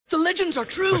The legends are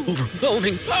true.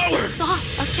 Overwhelming power!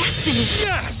 Sauce of destiny.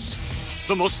 Yes!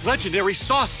 The most legendary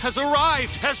sauce has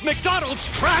arrived as McDonald's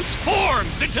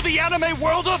transforms into the anime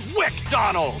world of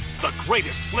WickDonald's. The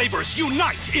greatest flavors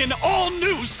unite in all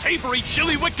new savory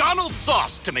chili McDonald's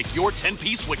sauce to make your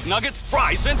 10-piece Wick Nuggets,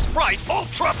 fries, and Sprite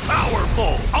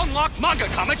ultra-powerful. Unlock manga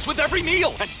comics with every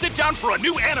meal and sit down for a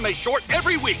new anime short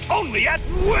every week only at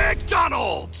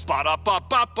WickDonald's.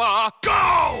 Ba-da-ba-ba-ba,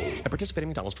 go! At participating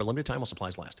McDonald's for a limited time while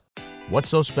supplies last. What's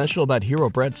so special about Hero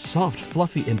Bread's soft,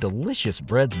 fluffy, and delicious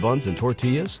breads, buns, and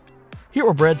tortillas?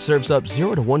 Hero Bread serves up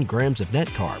 0 to 1 grams of net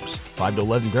carbs, 5 to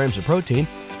 11 grams of protein,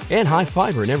 and high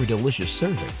fiber in every delicious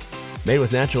serving. Made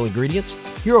with natural ingredients,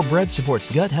 Hero Bread supports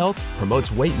gut health,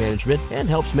 promotes weight management, and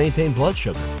helps maintain blood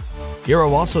sugar.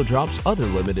 Hero also drops other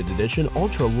limited edition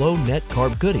ultra-low net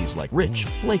carb goodies like rich,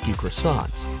 flaky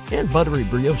croissants and buttery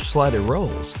brioche slider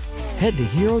rolls. Head to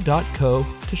hero.co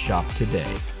to shop today.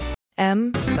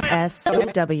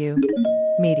 MSW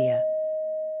Media.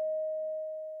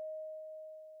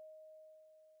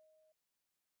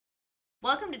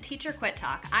 Welcome to Teacher Quit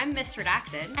Talk. I'm Miss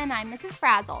Redacted. And I'm Mrs.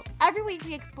 Frazzled. Every week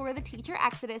we explore the teacher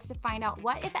exodus to find out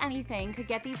what, if anything, could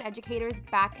get these educators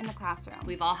back in the classroom.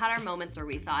 We've all had our moments where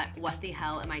we thought, what the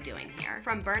hell am I doing here?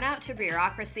 From burnout to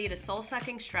bureaucracy to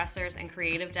soul-sucking stressors and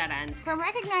creative dead ends. From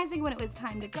recognizing when it was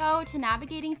time to go to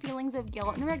navigating feelings of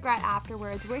guilt and regret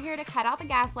afterwards, we're here to cut out the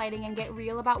gaslighting and get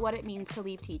real about what it means to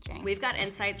leave teaching. We've got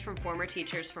insights from former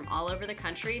teachers from all over the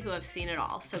country who have seen it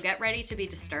all. So get ready to be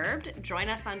disturbed. Join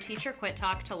us on Teacher Quit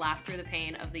Talk to laugh through the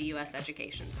pain of the U.S.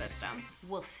 education system.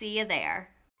 We'll see you there.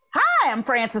 Hi, I'm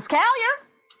Frances Callier.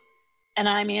 And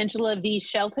I'm Angela V.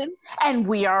 Shelton. And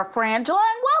we are Frangela,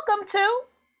 and welcome to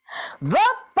The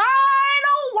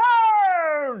Final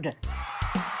Word.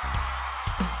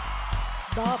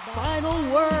 The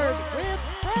Final Word with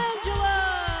Frangela.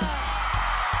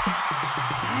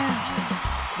 Frangela.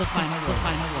 The final word. The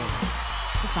final word.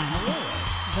 The final word.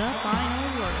 The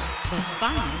final word. The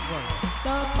final word.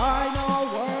 The final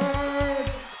word.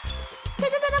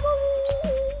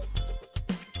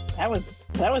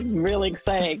 That was really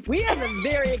exciting. We have a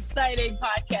very exciting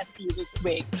podcast for you this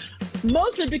week.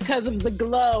 Mostly because of the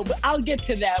glow, but I'll get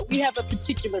to that. We have a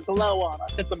particular glow on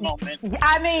us at the moment.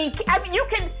 I mean, you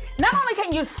can, not only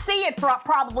can you see it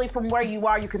probably from where you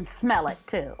are, you can smell it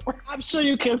too. I'm sure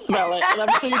you can smell it, and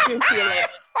I'm sure you can feel it.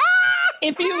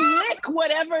 If you lick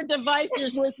whatever device you're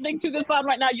listening to this on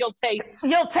right now, you'll taste it.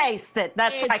 You'll taste it.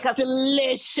 That's right. It's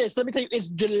delicious. Let me tell you, it's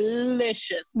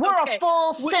delicious. We're a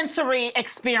full sensory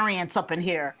experience up in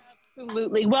here.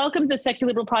 Absolutely. Welcome to the Sexy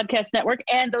Liberal Podcast Network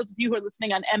and those of you who are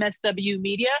listening on MSW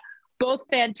Media, both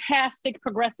fantastic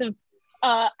progressive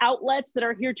outlets that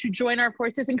are here to join our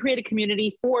forces and create a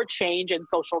community for change and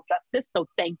social justice. So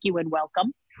thank you and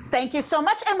welcome. Thank you so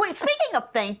much. And speaking of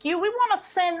thank you, we want to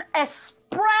send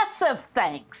expressive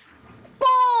thanks,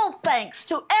 full thanks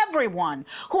to everyone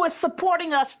who is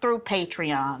supporting us through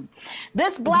Patreon.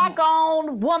 This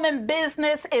Black-owned woman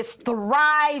business is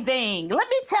thriving. Let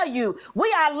me tell you,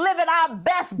 we are living our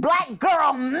best Black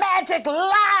girl magic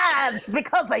lives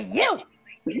because of you.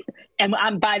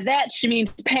 And by that, she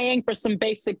means paying for some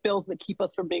basic bills that keep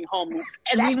us from being homeless.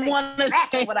 And that's we want to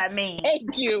say what I mean.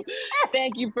 Thank you.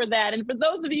 Thank you for that. And for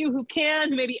those of you who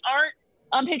can, maybe aren't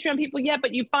Patreon people yet,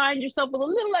 but you find yourself with a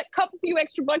little, few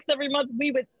extra bucks every month,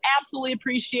 we would absolutely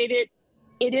appreciate it.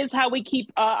 It is how we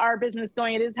keep our business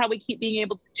going. It is how we keep being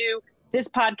able to do this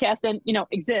podcast and,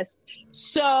 exist.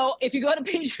 So if you go to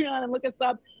Patreon and look us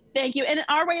up, thank you. And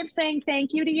our way of saying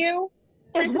thank you to you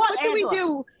is what do we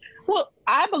do? Well,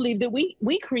 I believe that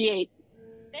we create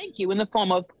thank you in the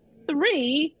form of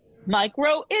 3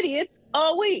 micro idiots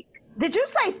a week. Did you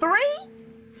say 3?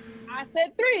 I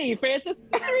said 3, Francis.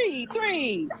 3.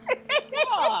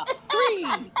 Yeah, 3.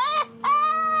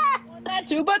 Not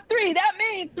 2, but 3. That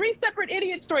means 3 separate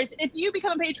idiot stories. If you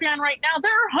become a Patreon right now,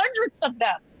 there are hundreds of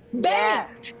them.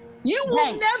 Banked. You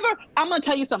will never, I'm going to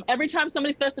tell you something. Every time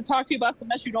somebody starts to talk to you about some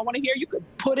mess you don't want to hear, you could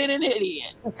put in an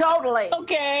idiot. Totally.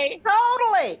 Okay.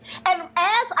 Totally. And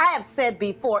as I have said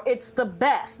before, it's the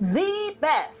best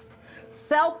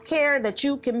self-care that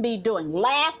you can be doing.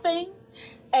 Laughing,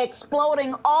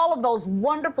 exploding all of those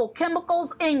wonderful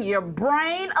chemicals in your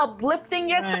brain, uplifting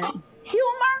yourself.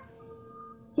 Right.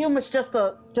 Humor's just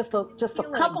a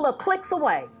couple of clicks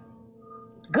away.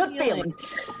 Good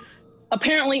feelings.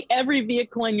 Apparently, every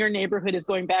vehicle in your neighborhood is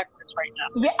going backwards right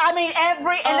now. Yeah, I mean, and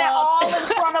they're all in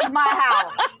front of my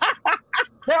house.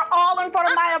 They're all in front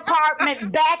of my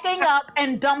apartment, backing up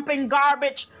and dumping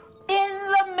garbage in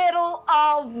the middle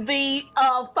of the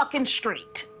fucking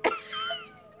street.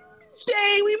 which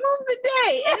day? We moved the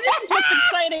day. And this is what's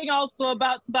exciting also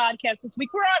about the podcast this week.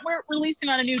 We're releasing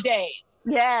on a new days.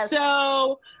 Yes.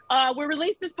 So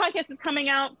this podcast is coming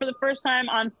out for the first time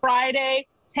on Friday,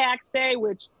 tax day,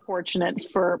 which fortunate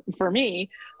for me.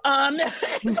 I don't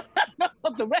know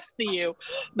about the rest of you.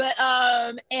 But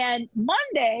and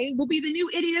Monday will be the new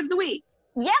idiot of the week.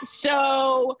 Yep.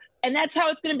 So, and that's how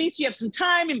it's going to be. So you have some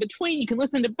time in between. You can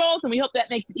listen to both, and we hope that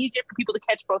makes it easier for people to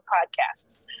catch both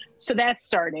podcasts. So that's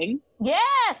starting.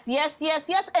 Yes.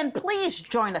 And please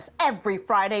join us every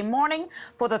Friday morning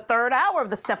for the third hour of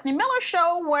the Stephanie Miller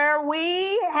Show, where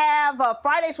we have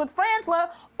Fridays with Frangela,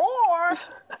 or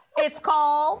it's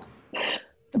called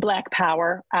the Black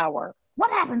Power Hour.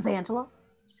 What happens, Angela?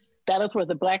 That is where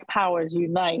the Black Powers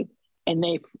unite. And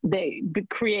they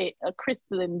create a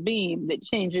crystalline beam that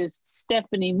changes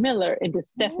Stephanie Miller into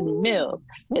Stephanie Mills.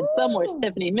 And somewhere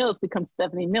Stephanie Mills becomes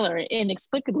Stephanie Miller and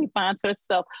inexplicably finds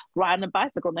herself riding a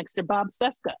bicycle next to Bob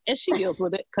Seska. And she deals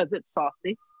with it because it's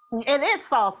saucy. It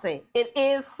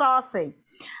is saucy.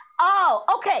 Oh,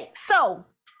 okay. So,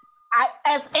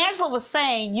 as Angela was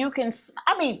saying,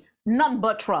 none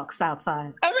but trucks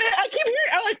outside. I keep hearing,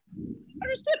 I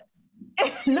understood.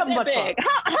 Nothing but trucks.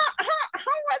 How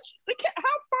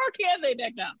far can they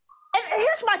back down? And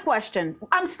here's my question.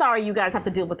 I'm sorry you guys have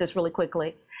to deal with this really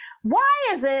quickly. Why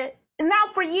is it now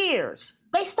for years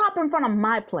they stop in front of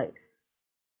my place?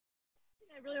 What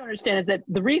I really don't understand is that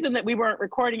the reason that we weren't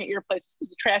recording at your place was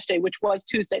the trash day, which was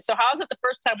Tuesday. So how is it the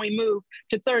first time we moved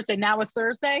to Thursday? Now it's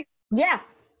Thursday? Yeah.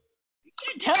 You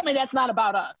can't tell me that's not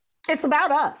about us. It's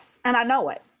about us, and I know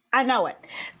it.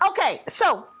 Okay,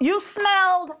 so you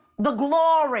smelled the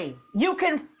glory. You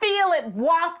can feel it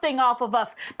wafting off of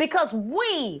us because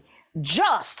we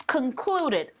just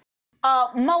concluded a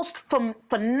most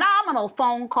phenomenal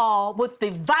phone call with the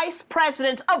Vice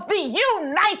President of the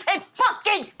United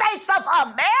fucking States of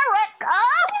America,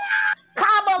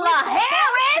 Kamala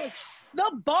Harris.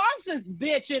 The bossest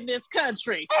bitch in this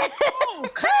country. Oh,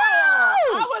 come on.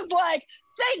 I was like,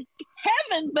 thank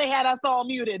heavens they had us all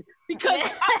muted because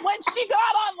when she got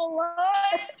on the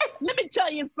line, let me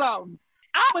tell you something.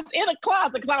 I was in a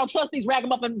closet because I don't trust these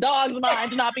ragamuffin dogs of mine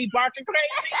to not be barking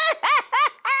crazy.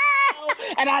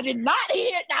 And I did not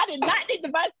need the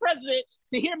Vice President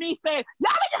to hear me say,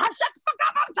 y'all need to shut the fuck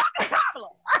up, I'm talking to Kamala.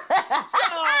 So,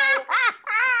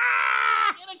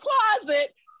 in a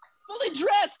closet, fully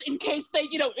dressed in case they,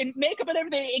 in makeup and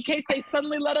everything, in case they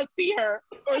suddenly let us see her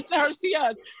or her see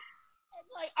us. And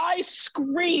I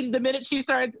screamed the minute she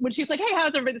started, when she's like, hey,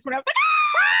 how's everybody this morning?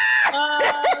 I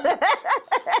was like,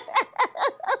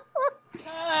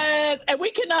 and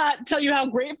we cannot tell you how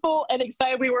grateful and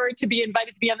excited we were to be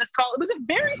invited to be on this call. It was a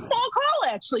very small call,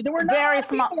 actually. There were not a lot of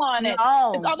people on it.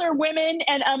 No. It's other women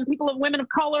and women of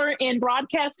color in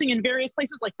broadcasting in various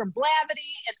places, like from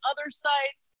Blavity and other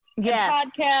sites. Yes.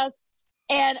 And podcasts.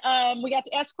 And we got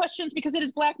to ask questions because it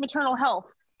is Black Maternal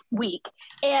Health Week.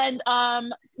 And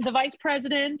the Vice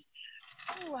President,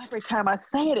 every time I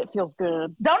say it, it feels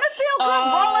good. Don't it feel good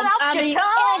rolling off your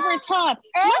tongue? Every time.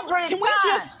 Can we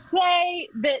just say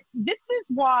that this is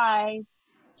why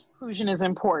inclusion is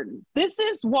important? This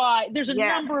is why there's a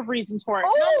number of reasons for it.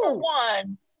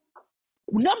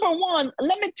 Number one,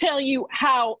 let me tell you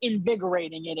how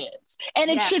invigorating it is. And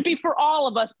it should be for all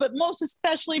of us, but most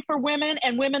especially for women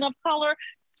and women of color,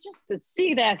 just to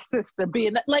see that sister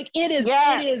being like, it is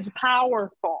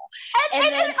powerful. And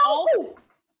can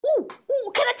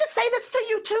I just say this to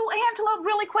you too, Angela,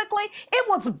 really quickly? It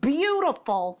was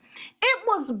beautiful. It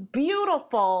was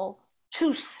beautiful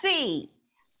to see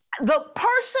the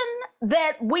person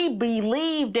that we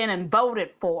believed in and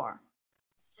voted for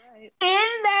in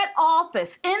that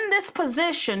office, in this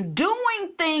position,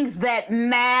 doing things that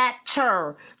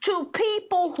matter to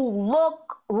people who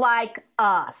look like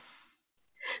us.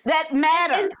 That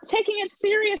matter. And taking it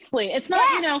seriously. It's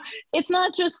not, it's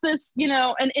not just this,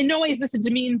 and in no way is this to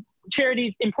demean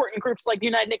charities, important groups like the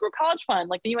United Negro College Fund,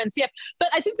 like the UNCF. But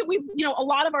I think that we've, a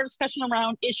lot of our discussion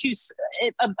around issues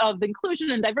of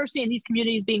inclusion and diversity in these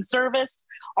communities being serviced,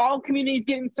 all communities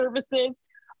getting services,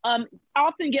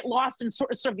 often get lost in sort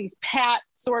of these pat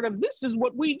this is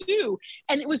what we do.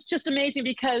 And it was just amazing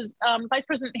because Vice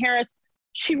President Harris,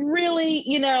 she really,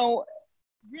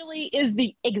 really is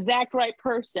the exact right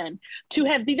person to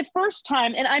be the first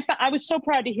time. And I was so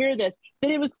proud to hear this, that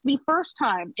it was the first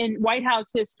time in White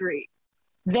House history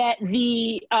that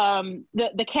the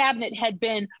cabinet had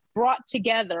been brought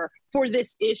together for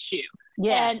this issue.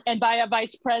 Yes. And by a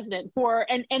vice president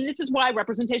and this is why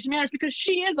representation matters, because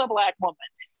she is a Black woman.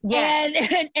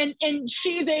 Yes. And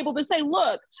she's able to say,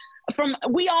 look,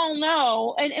 we all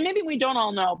know, and maybe we don't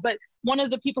all know, but one of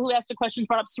the people who asked a question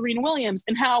brought up Serena Williams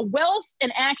and how wealth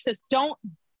and access don't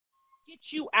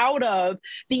get you out of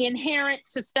the inherent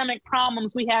systemic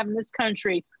problems we have in this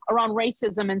country around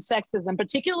racism and sexism,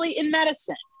 particularly in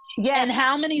medicine. Yes. And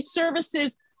how many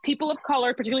services people of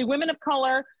color, particularly women of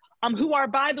color, who are,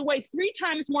 by the way, 3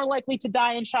 times more likely to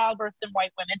die in childbirth than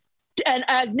white women, and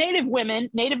as Native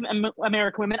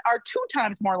American women are 2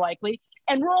 times more likely,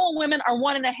 and rural women are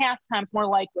 1.5 times more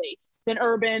likely than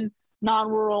urban,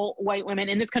 non-rural white women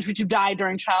in this country to die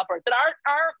during childbirth. That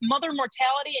our mother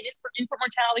mortality and infant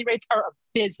mortality rates are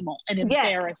abysmal and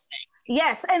embarrassing.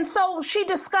 Yes. And so she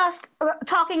discussed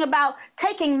talking about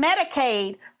taking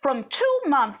Medicaid from 2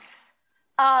 months,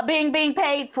 being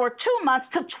paid for 2 months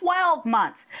to 12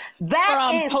 months.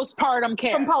 That is postpartum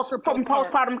care. From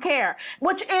postpartum care,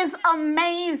 which is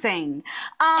amazing.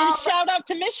 And shout out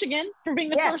to Michigan for being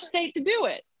the first state to do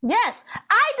it. Yes,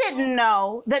 I didn't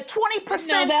know that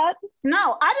 20%.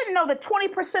 No, I didn't know that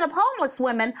 20% of homeless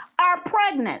women are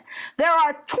pregnant. There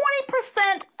are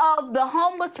 20% of the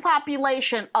homeless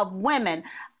population of women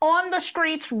on the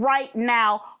streets right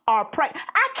now are pregnant.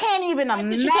 I can't even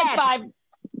imagine. She said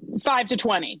 5 to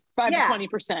 20, 5 to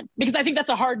 20%, because I think that's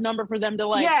a hard number for them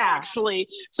to actually.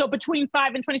 So between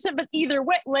 5 and 27, but either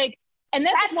way, and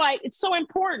that's why it's so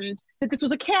important that this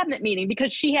was a cabinet meeting,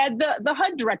 because she had the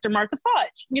HUD director, Martha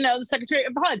Fudge, the Secretary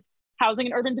of HUD, Housing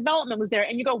and Urban Development was there.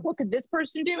 And you go, what could this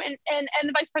person do? And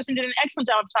the Vice President did an excellent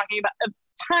job of talking about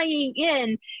tying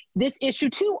in this issue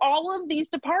to all of these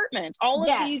departments, all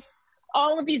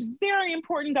of these very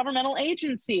important governmental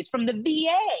agencies, from the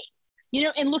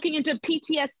VA, and looking into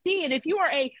PTSD. And if you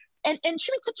are and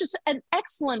she made such an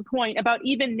excellent point about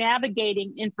even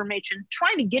navigating information,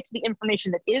 trying to get to the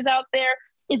information that is out there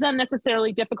is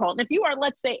unnecessarily difficult. And if you are,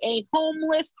 let's say, a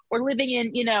homeless or living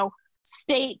in,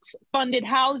 state-funded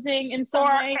housing in some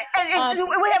way.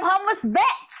 We have homeless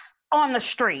vets on the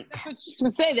street. I was just going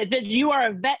to say that you are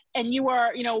a vet and you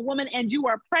are, a woman and you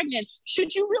are pregnant.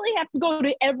 Should you really have to go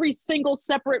to every single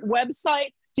separate website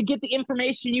to get the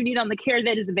information you need on the care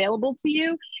that is available to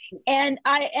you? And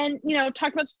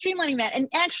talk about streamlining that and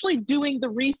actually doing the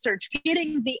research,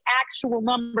 getting the actual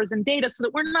numbers and data, so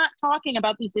that we're not talking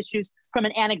about these issues from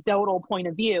an anecdotal point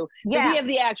of view. That we have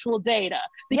the actual data,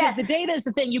 because the data is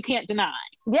the thing you can't deny.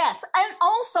 Yes. And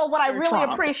also what I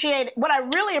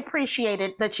really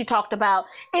appreciated that she talked about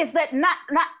is that not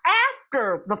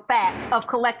after the fact of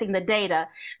collecting the data,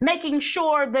 making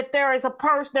sure that there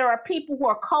are people who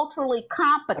are culturally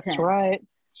competent. That's right.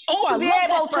 To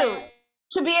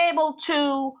be able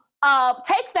to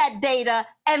take that data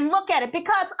and look at it,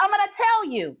 because I'm going to tell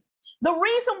you, the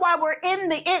reason why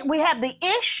we have the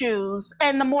issues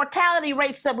and the mortality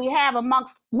rates that we have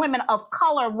amongst women of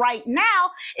color right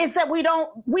now is that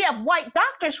we have white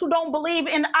doctors who don't believe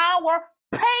in our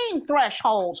pain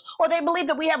thresholds, or they believe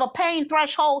that we have a pain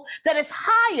threshold that is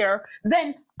higher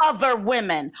than other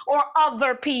women or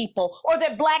other people, or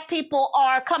that Black people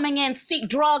are coming in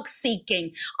drug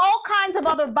seeking, all kinds of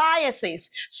other biases.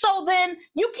 So then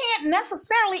you can't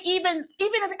necessarily, even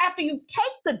if after you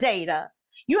take the data,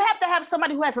 you have to have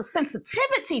somebody who has a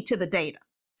sensitivity to the data,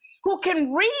 who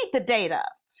can read the data,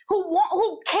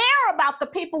 who care about the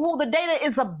people who the data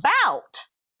is about,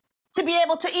 to be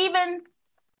able to even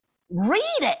read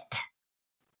it.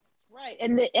 Right.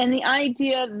 And the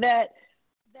idea that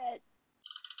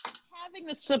having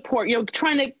the support,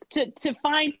 trying to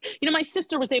find, my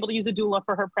sister was able to use a doula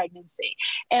for her pregnancy.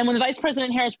 And when the Vice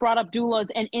President Harris brought up doulas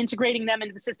and integrating them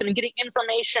into the system and getting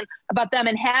information about them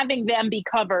and having them be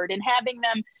covered and having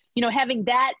them, having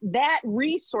that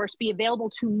resource be available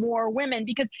to more women,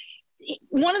 because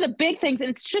one of the big things, and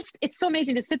it's so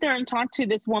amazing to sit there and talk to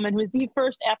this woman who is the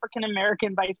first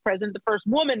African-American vice president, the first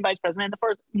woman vice president, the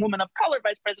first woman of color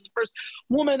vice president, the first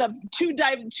woman of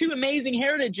two amazing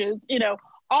heritages,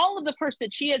 all of the first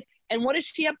that she is. And what is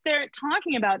she up there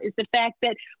talking about is the fact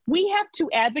that we have to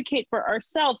advocate for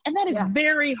ourselves. And that is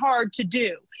very hard to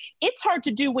do. It's hard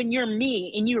to do when you're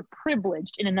me and you're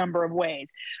privileged in a number of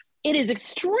ways. It is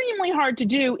extremely hard to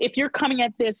do if you're coming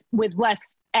at this with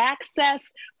less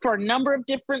access for a number of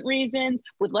different reasons,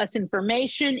 with less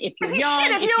information, if you're young,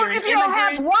 if you don't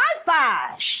have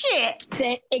Wi-Fi,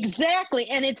 shit. Exactly.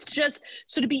 And it's just,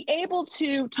 so to be able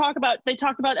to they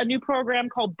talk about a new program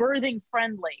called Birthing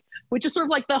Friendly, which is sort of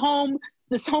like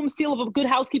this home seal of a good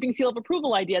housekeeping seal of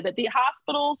approval idea, that the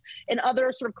hospitals and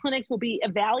other sort of clinics will be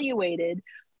evaluated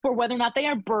for whether or not they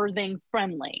are birthing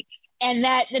friendly. And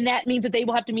that means that they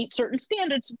will have to meet certain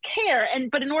standards of care.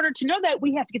 But in order to know that,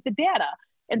 we have to get the data.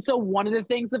 And so one of the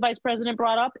things the Vice President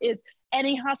brought up is a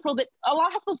lot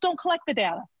of hospitals don't collect the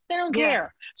data. They don't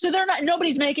care. So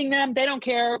nobody's making them. They don't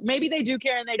care. Maybe they do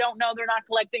care and they don't know they're not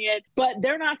collecting it, but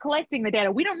they're not collecting the data.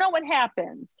 We don't know what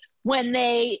happens when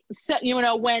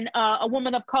when a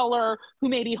woman of color who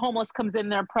may be homeless comes in,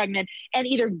 they're pregnant, and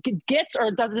either gets or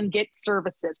doesn't get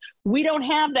services. We don't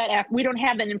have that. We don't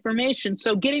have that information.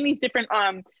 So getting these different,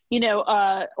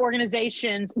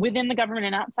 organizations within the government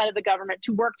and outside of the government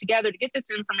to work together to get this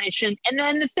information, and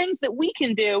then the things that we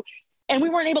can do. And we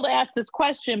weren't able to ask this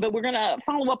question, but we're going to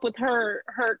follow up with her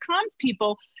comms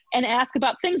people and ask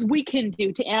about things we can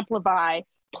do to amplify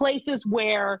places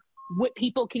where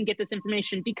people can get this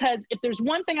information. Because if there's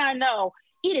one thing I know,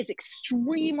 it is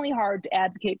extremely hard to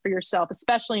advocate for yourself,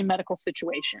 especially in medical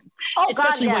situations,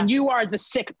 especially when you are the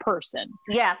sick person.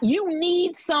 Yeah. You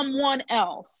need someone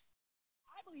else.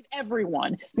 I believe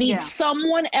everyone needs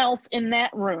someone else in that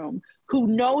room who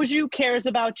knows you, cares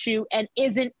about you, and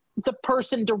isn't the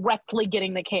person directly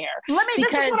getting the care.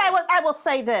 This is what I will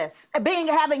say this. Having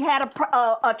had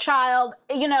a child,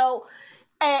 there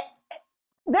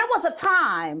was a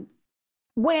time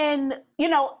when,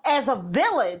 as a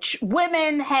village,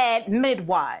 women had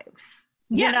midwives.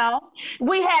 Yes.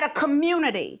 We had a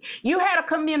community. You had a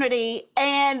community,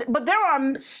 but there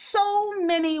are so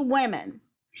many women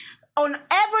on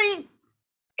every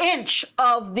inch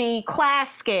of the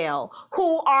class scale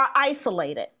who are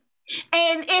isolated.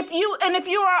 And if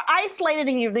you are isolated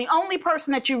and you're the only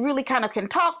person that you really kind of can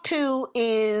talk to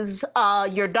is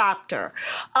your doctor.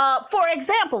 For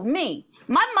example,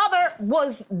 my mother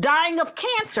was dying of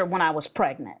cancer when I was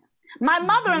pregnant. My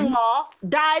mother-in-law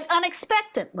died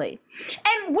unexpectedly.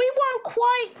 And we weren't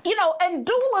quite, and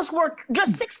doulas were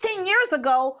just 16 years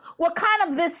ago were kind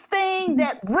of this thing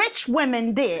that rich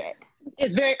women did.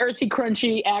 It's very earthy,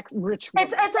 crunchy, rich woman.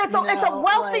 It's a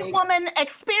wealthy woman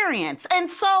experience. And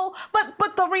so,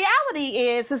 but the reality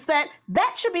is that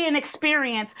should be an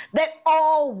experience that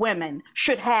all women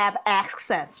should have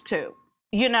access to,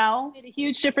 It made a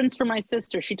huge difference for my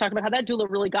sister. She talked about how that doula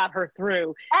really got her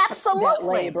through that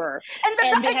labor. And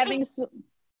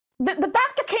the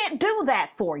doctor can't do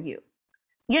that for you.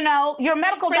 Your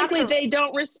medical frankly, doctor. They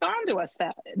don't respond to us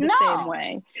the same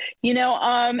way,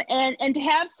 and to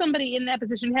have somebody in that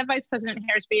position, have Vice President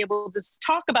Harris be able to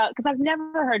talk about, because I've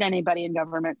never heard anybody in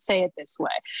government say it this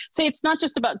way. Say it's not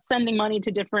just about sending money to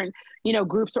different,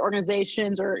 groups or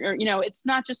organizations or it's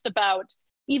not just about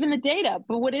even the data,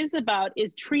 but what it is about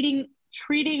is treating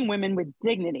women with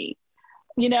dignity.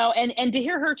 And to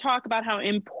hear her talk about how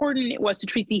important it was to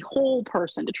treat the whole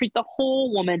person, to treat the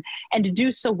whole woman, and to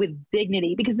do so with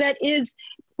dignity, because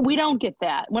we don't get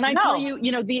that. When I tell you,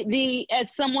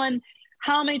 as someone,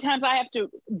 how many times I have to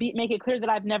make it clear that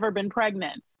I've never been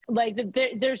pregnant. Like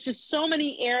there's just so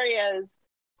many areas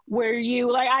where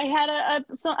I had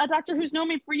a doctor who's known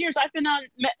me for years. I've been on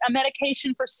a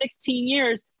medication for 16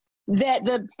 years that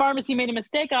the pharmacy made a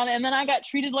mistake on, and then I got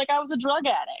treated like I was a drug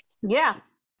addict. Yeah.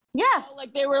 Yeah.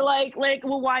 They were like,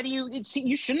 well, why do you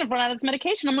shouldn't have run out of this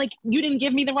medication? I'm like, you didn't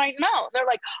give me the right amount. They're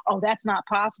like, oh, that's not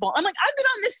possible. I'm like, I've been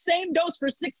on this same dose for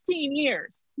 16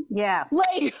 years. Yeah.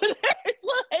 Why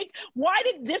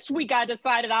did this week I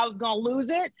decided I was going to lose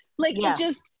it? It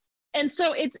just, and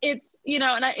so it's, it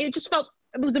just felt,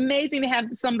 it was amazing to have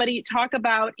somebody talk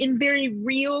about in very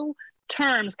real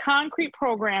terms, concrete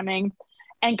programming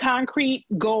and concrete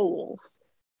goals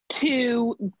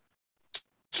to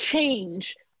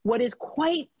change what is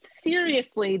quite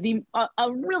seriously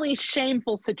a really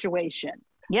shameful situation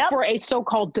for a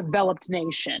so-called developed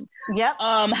nation. Yep.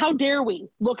 How dare we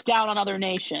look down on other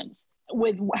nations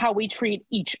with how we treat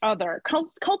each other?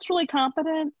 Culturally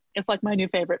competent is like my new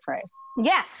favorite phrase.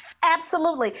 Yes,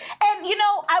 absolutely. And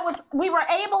we were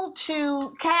able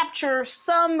to capture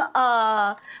some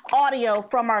audio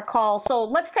from our call. So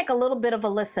let's take a little bit of a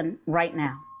listen right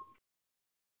now.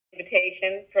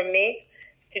 Invitation from me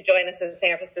to join us in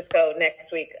San Francisco next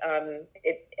week.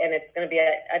 It's going to be,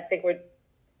 I think we're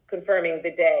confirming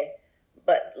the day,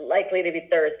 but likely to be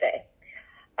Thursday.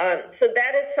 So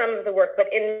that is some of the work.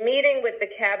 But in meeting with the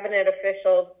cabinet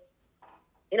officials,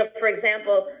 for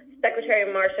example,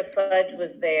 Secretary Marcia Fudge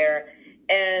was there.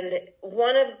 And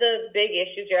one of the big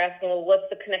issues you're asking, well, what's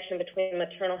the connection between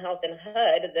maternal health and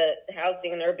HUD, the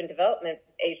Housing and Urban Development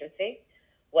Agency?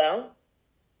 Well,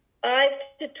 5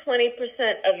 to 20%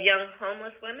 of young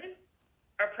homeless women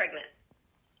are pregnant.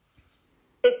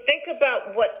 So think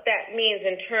about what that means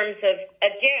in terms of,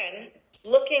 again,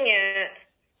 looking at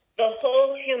the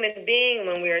whole human being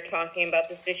when we are talking about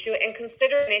this issue, and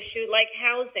consider an issue like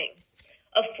housing,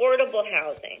 affordable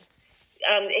housing,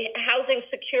 housing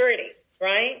security,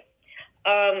 right?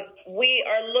 We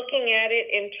are looking at it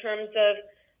in terms of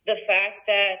the fact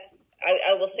that,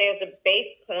 I will say as a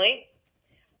base point,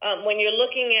 When you're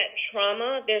looking at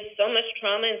trauma, there's so much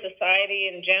trauma in society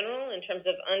in general in terms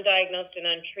of undiagnosed and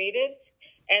untreated.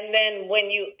 And then when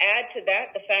you add to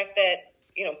that the fact that,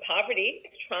 poverty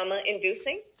is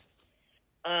trauma-inducing.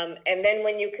 And then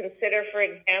when you consider, for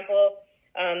example,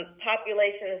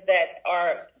 populations that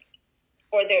are,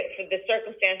 for the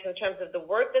circumstance in terms of the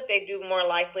work that they do, more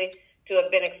likely to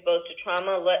have been exposed to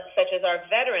trauma, such as our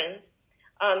veterans,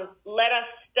 let us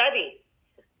study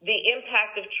the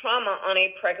impact of trauma on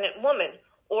a pregnant woman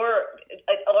or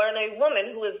on a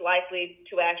woman who is likely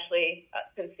to actually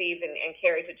conceive and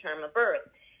carry to term of birth.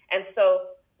 And so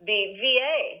the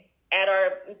VA at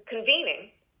our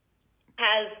convening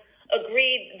has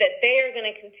agreed that they are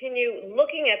going to continue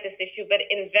looking at this issue, but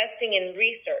investing in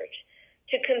research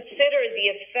to consider the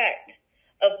effect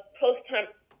of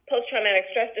post-traumatic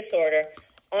stress disorder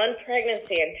on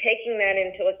pregnancy and taking that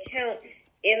into account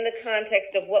in the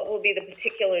context of what will be the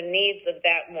particular needs of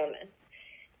that woman.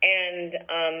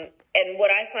 And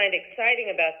what I find exciting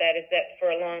about that is that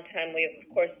for a long time we have, of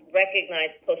course,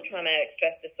 recognized post-traumatic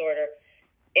stress disorder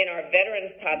in our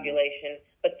veterans population,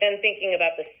 but then thinking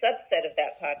about the subset of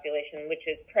that population, which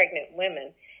is pregnant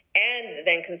women, and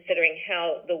then considering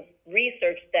how the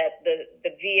research that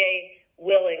the VA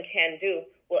will and can do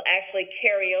will actually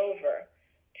carry over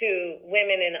to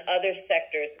women in other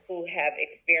sectors who have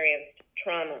experienced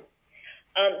trauma.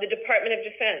 The Department of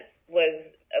Defense was,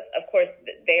 of course,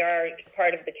 they are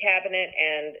part of the cabinet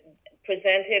and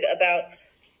presented about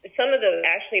some of the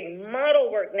actually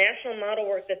national model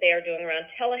work that they are doing around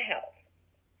telehealth.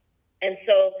 And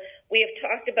so we have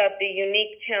talked about the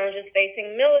unique challenges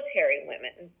facing military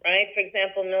women, right? For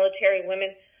example, military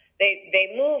women,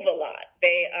 they move a lot.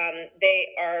 They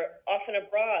are often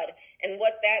abroad. And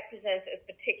what that presents as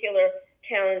particular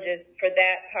challenges for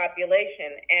that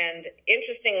population. And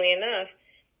interestingly enough,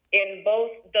 in both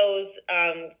those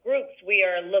groups, we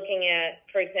are looking at,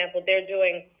 for example, they're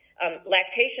doing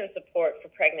lactation support for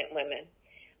pregnant women,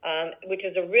 which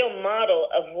is a real model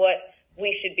of what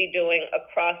we should be doing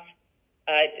across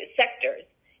sectors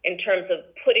in terms of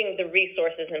putting the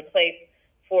resources in place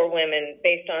for women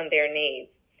based on their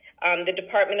needs. The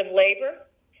Department of Labor,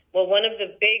 well, one of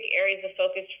the big areas of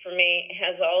focus for me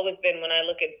has always been when I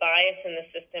look at bias in the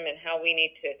system and how we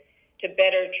need to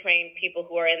better train people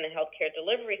who are in the healthcare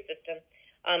delivery system.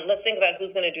 Let's think about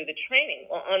who's going to do the training.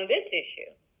 Well, on this issue,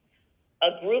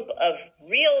 a group of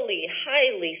really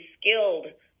highly skilled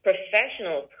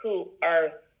professionals who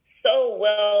are so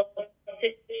well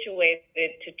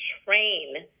situated to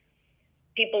train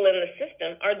people in the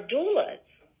system are doulas.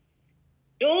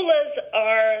 Doulas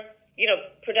are,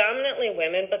 predominantly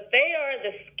women, but they are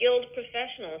the skilled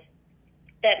professionals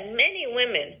that many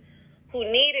women who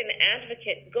need an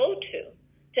advocate go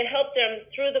to help them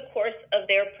through the course of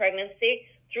their pregnancy,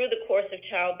 through the course of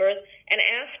childbirth, and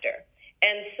after.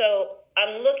 And so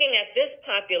I'm looking at this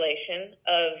population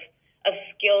of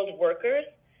skilled workers,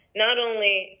 not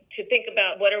only to think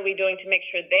about what are we doing to make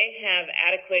sure they have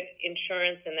adequate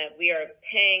insurance and that we are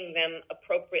paying them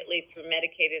appropriately through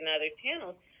Medicaid and other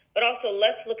channels, but also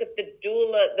let's look at the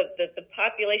doula, the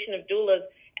population of doulas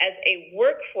as a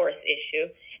workforce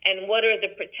issue, and what are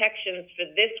the protections for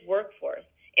this workforce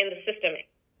in the system.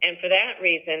 And for that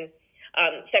reason,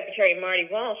 Secretary Marty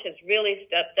Walsh has really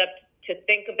stepped up to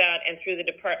think about, and through the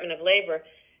Department of Labor,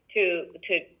 to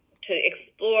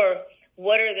explore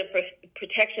what are the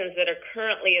protections that are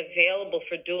currently available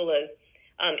for doulas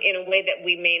in a way that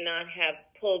we may not have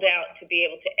pulled out to be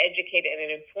able to educate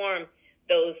and inform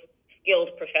those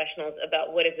skilled professionals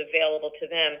about what is available to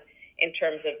them in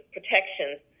terms of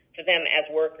protections for them as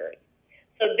workers.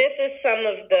 So this is some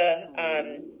of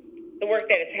the work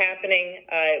that is happening.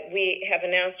 We have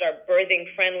announced our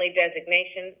birthing-friendly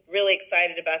designation. Really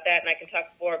excited about that, and I can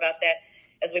talk more about that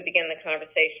as we begin the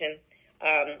conversation.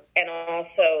 And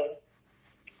also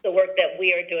the work that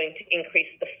we are doing to increase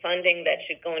the funding that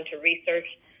should go into research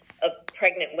of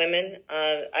pregnant women.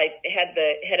 I had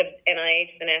the head of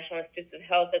NIH, the National Institutes of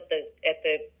Health, at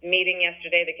the meeting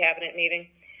yesterday, the cabinet meeting,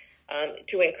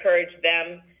 to encourage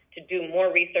them to do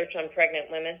more research on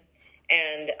pregnant women,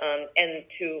 and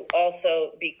to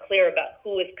also be clear about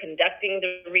who is conducting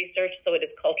the research so it is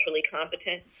culturally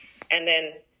competent. And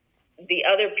then the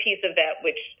other piece of that,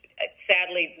 which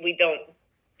sadly we don't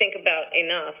think about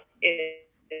enough, is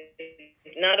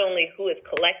not only who is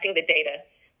collecting the data,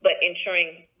 but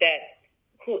ensuring that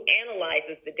who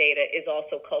analyzes the data is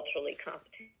also culturally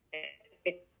competent.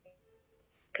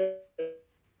 Because,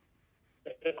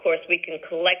 of course, we can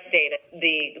collect data,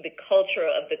 the culture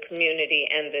of the community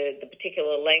and the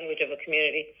particular language of a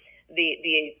community,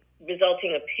 the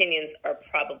resulting opinions are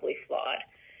probably flawed.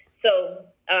 So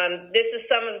this is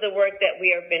some of the work that we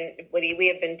have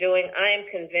been doing. I am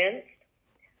convinced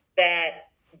that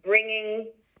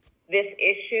bringing this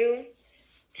issue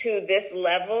to this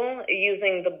level,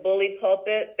 using the bully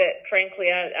pulpit that,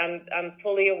 frankly, I'm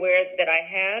fully aware that I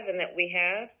have and that we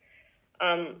have,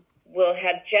 will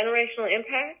have generational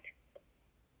impact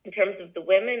in terms of the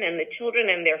women and the children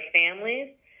and their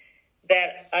families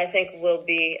that I think will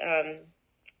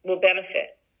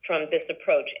benefit from this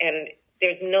approach. And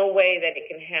there's no way that it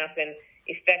can happen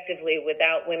effectively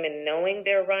without women knowing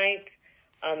their rights,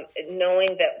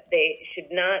 knowing that they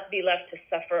should not be left to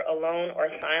suffer alone or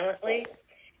silently,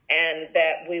 and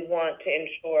that we want to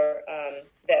ensure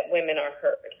that women are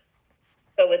heard.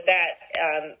 So with that,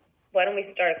 why don't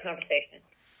we start a conversation?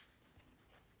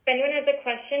 If anyone has a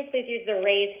question, please use the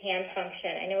raise hand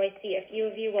function. I know I see a few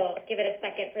of you. Will give it a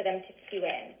second for them to queue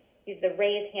in. Use the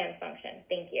raise hand function.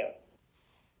 Thank you.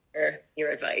 Your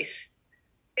advice.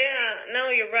 Yeah, no,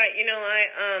 you're right. You know,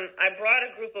 I brought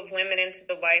a group of women into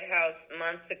the White House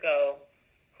months ago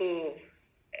who,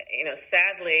 you know,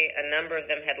 sadly, a number of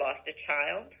them had lost a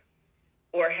child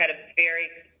or had a very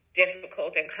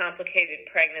difficult and complicated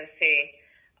pregnancy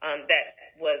that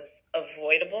was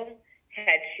avoidable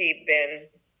had she been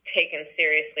taken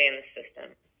seriously in the system.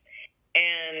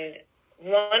 And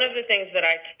one of the things that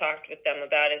I talked with them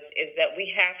about is that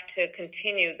we have to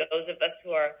continue, those of us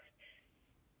who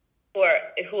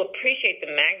appreciate the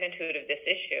magnitude of this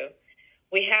issue,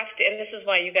 we have to, and this is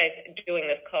why you guys doing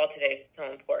this call today is so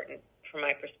important from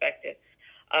my perspective.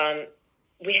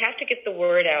 We have to get the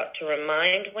word out to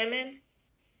remind women,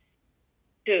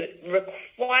 to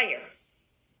require,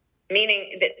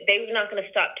 meaning that they're not going to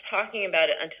stop talking about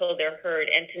it until they're heard,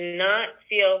 and to not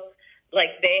feel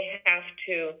like they have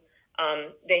to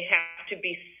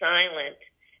be silent.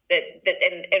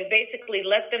 And basically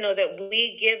let them know that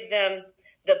we give them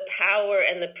the power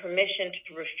and the permission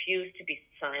to refuse to be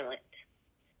silent,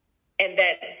 and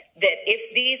that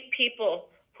if these people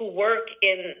who work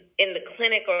in the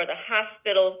clinic or the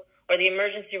hospital or the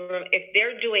emergency room, if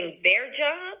they're doing their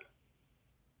job,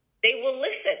 they will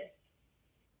listen.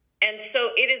 And so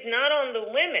it is not on the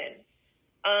women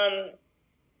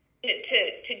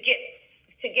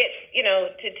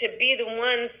to be the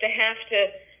ones to have to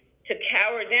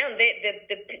cower down. They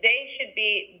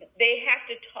have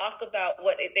to talk about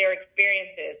what their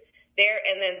experience is.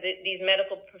 These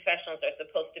medical professionals are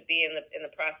supposed to be in the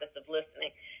process of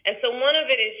listening. And so one of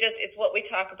it is it's what we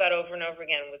talk about over and over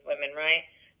again with women, right?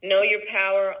 Know your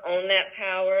power, own that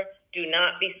power, do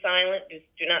not be silent,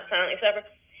 do not silently suffer.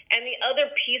 And the other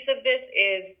piece of this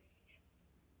is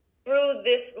through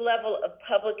this level of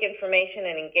public information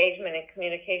and engagement and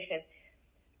communication,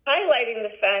 highlighting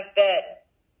the fact that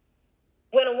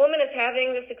when a woman is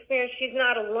having this experience, she's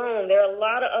not alone. There are a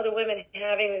lot of other women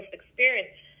having this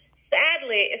experience.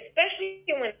 Sadly, especially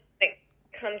when it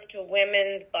comes to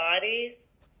women's bodies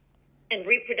and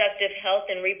reproductive health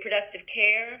and reproductive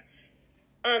care,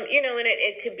 and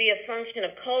it could be a function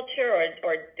of culture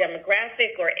or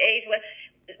demographic or age.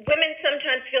 Women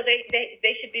sometimes feel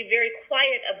they should be very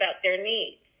quiet about their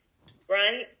needs,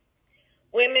 right?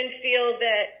 Women feel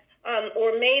that,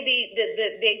 or maybe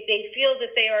they feel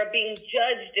that they are being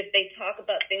judged if they talk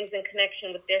about things in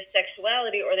connection with their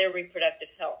sexuality or their reproductive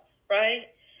health, right?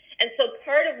 And so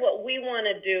part of what we want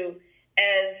to do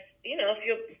as, if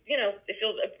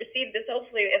you'll receive this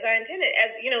hopefully as I intended,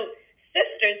 as,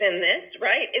 sisters in this,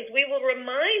 right, is we will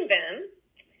remind them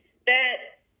that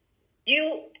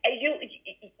you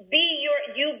be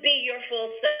your full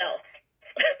self.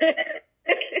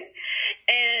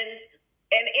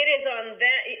 And it is on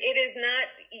that, it is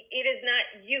not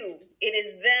you, it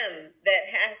is them that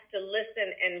has to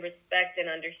listen and respect and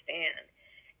understand.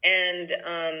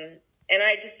 And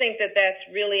I just think that that's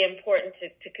really important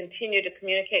to continue to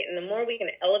communicate. And the more we can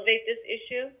elevate this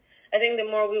issue, I think the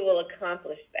more we will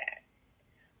accomplish that.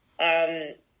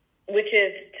 Which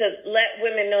is to let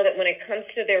women know that when it comes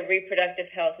to their reproductive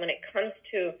health, when it comes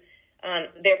to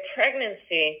their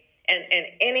pregnancy and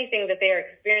anything that they are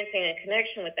experiencing in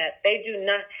connection with that, they do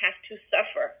not have to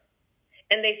suffer.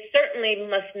 And they certainly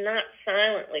must not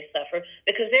silently suffer,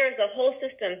 because there is a whole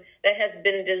system that has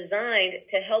been designed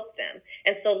to help them.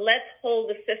 And so let's hold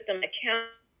the system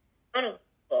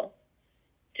accountable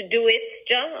to do its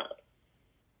job.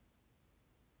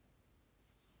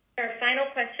 Our final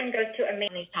question goes to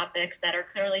Amanda. These topics that are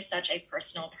clearly such a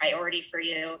personal priority for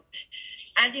you.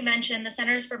 As you mentioned, the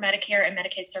Centers for Medicare and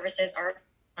Medicaid Services are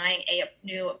applying a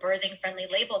new birthing-friendly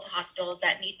label to hospitals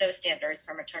that meet those standards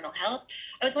for maternal health.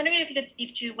 I was wondering if you could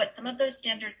speak to what some of those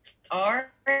standards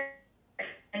are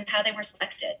and how they were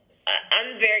selected.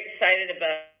 I'm very excited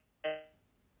about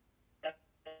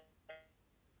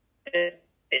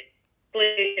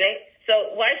So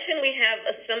why shouldn't we have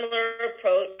a similar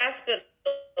approach?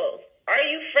 Hospitals, are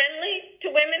you friendly to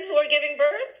women who are giving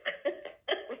birth?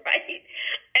 Right?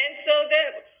 And so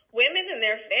that women and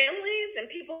their families and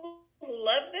people who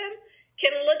love them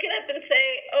can look it up and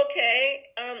say, okay,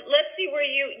 let's see where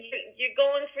you're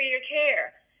going for your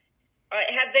care.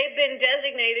 Have they been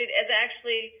designated as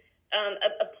actually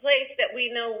a place that we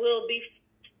know will be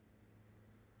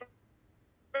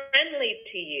friendly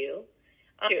to you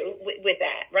with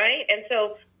that, right? And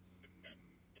so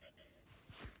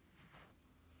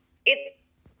it's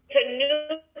a new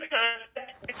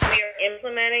concept that we are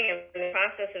implementing and in the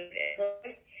process of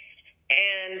implementing.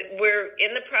 And we're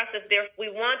in the process there. We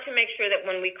want to make sure that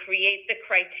when we create the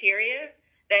criteria,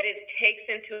 that it takes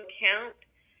into account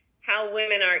how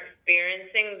women are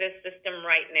experiencing this system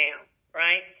right now,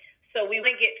 right? So we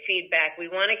want to get feedback. We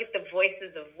want to get the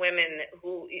voices of women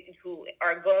who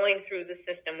are going through the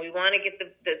system. We want to get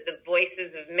the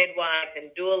voices of midwives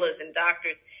and doulas and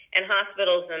doctors and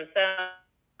hospitals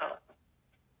themselves,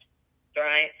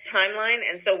 right? Timeline.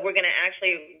 And so we're going to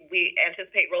we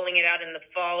anticipate rolling it out in the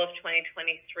fall of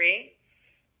 2023.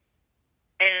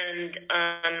 And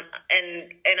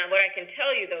what I can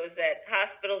tell you, though, is that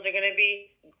hospitals are going to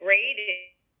be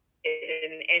graded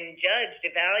and judged,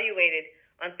 evaluated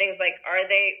on things like, are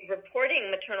they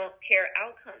reporting maternal care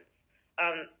outcomes,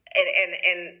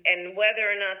 and whether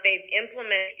or not they've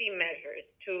implemented measures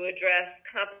to address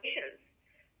complications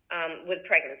with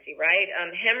pregnancy, right?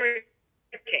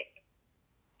 Hemorrhaging,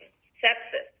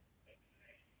 sepsis,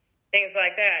 things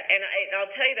like that. And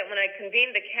I'll tell you that when I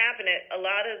convened the cabinet, a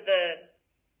lot of the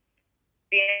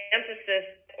emphasis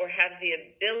or have the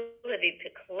ability to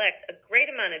collect a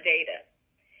great amount of data.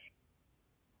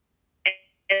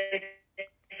 And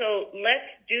so let's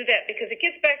do that, because it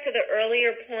gets back to the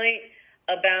earlier point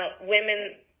about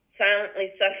women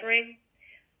silently suffering.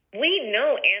 We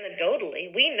know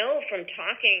anecdotally, we know from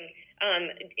talking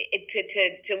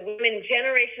to women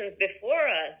generations before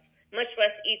us, much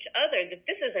less each other, that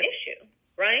this is an issue,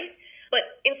 right? But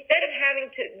instead of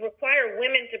having to require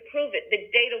women to prove it, the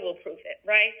data will prove it,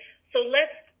 right? So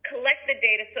let's collect the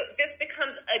data. So this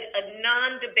becomes a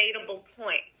non-debatable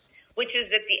point, which is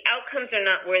that the outcomes are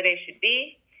not where they should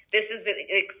be. This is the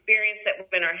experience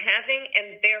that women are having,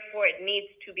 and therefore it needs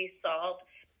to be solved.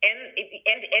 And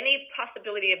any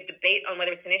possibility of debate on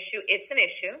whether it's an issue, it's an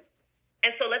issue.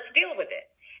 And so let's deal with it.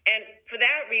 And for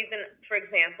that reason, for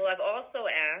example, I've also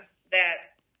asked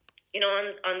that,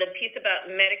 on the piece about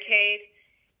Medicaid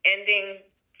ending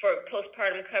for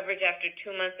postpartum coverage after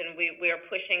 2 months, and we are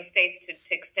pushing states to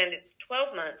extend it to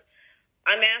 12 months,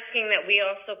 I'm asking that we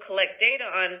also collect data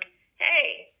on,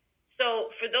 hey, so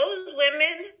for those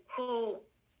women who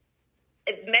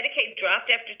Medicaid dropped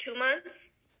after 2 months,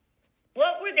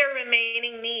 what were their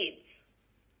remaining needs?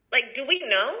 Like, do we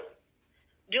know?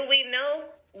 Do we know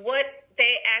what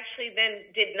they actually then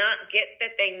did not get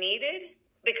that they needed?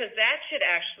 Because that should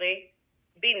actually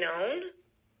be known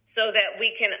so that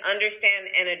we can understand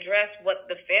and address what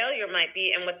the failure might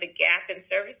be and what the gap in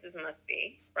services must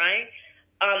be, right?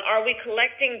 Are we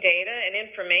collecting data and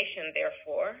information,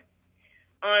 therefore,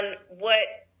 on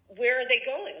where are they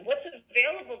going? What's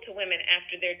available to women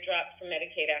after they're dropped from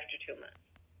Medicaid after 2 months,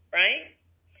 right?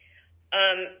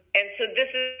 And so this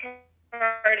is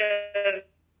part of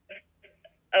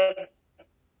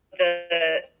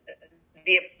the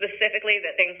specifically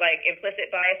that things like implicit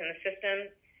bias in the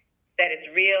system, that it's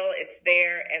real, it's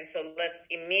there, and so let's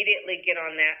immediately get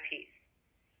on that piece.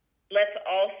 Let's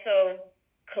also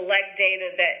collect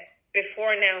data that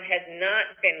before now has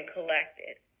not been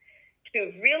collected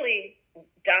to really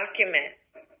document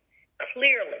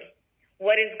clearly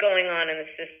what is going on in the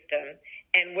system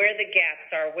and where the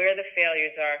gaps are, where the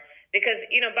failures are. Because,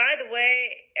 by the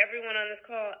way, everyone on this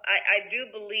call, I do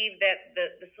believe that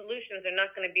the solutions are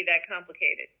not going to be that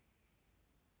complicated.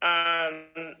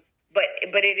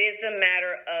 But it is a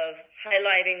matter of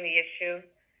highlighting the issue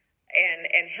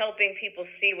and helping people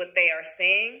see what they are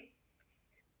seeing,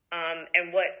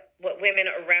 and what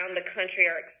women around the country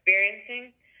are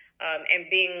experiencing, and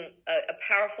being a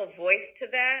powerful voice to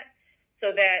that,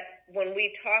 so that when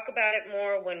we talk about it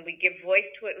more, when we give voice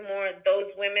to it more,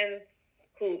 those women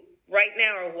who right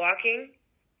now are walking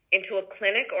into a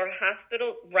clinic or a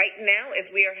hospital right now as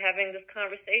we are having this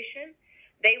conversation,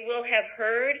 they will have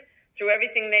heard through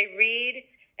everything they read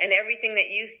and everything that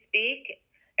you speak,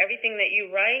 everything that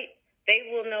you write, they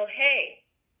will know, hey,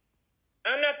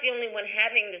 I'm not the only one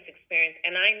having this experience,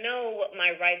 and I know what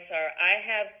my rights are.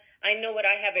 I know what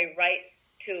I have a right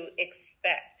to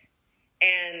expect,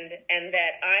 and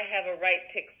that I have a right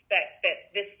to expect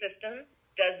that this system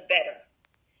does better.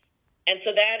 And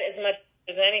so that, as much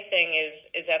as anything,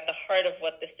 is at the heart of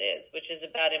what this is, which is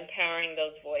about empowering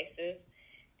those voices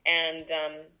and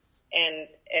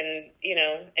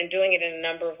doing it in a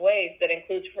number of ways. That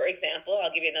includes, for example,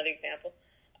 I'll give you another example,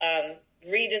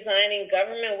 redesigning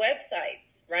government websites,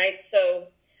 right?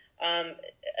 So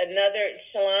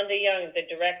Shalonda Young, the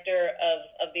director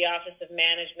of the Office of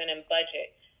Management and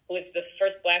Budget, who is the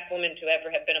first Black woman to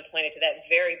ever have been appointed to that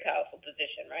very powerful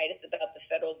position, right? It's about the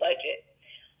federal budget.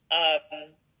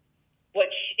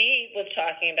 What she was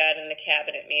talking about in the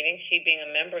cabinet meeting, she being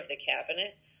a member of the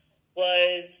cabinet,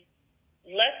 was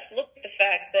let's look at the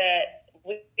fact that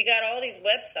we got all these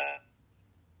websites,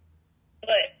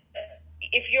 but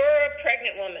if you're a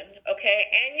pregnant woman, okay,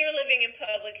 and you're living in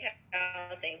public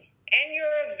housing, and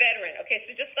you're a veteran, okay,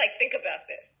 so just like think about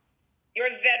this. You're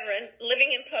a veteran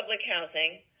living in public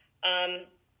housing,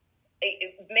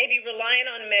 maybe relying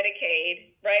on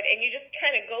Medicaid, right, and you just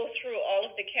kind of go through all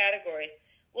of the categories.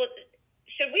 Well,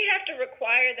 should we have to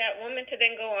require that woman to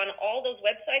then go on all those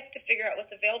websites to figure out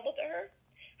what's available to her?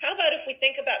 How about if we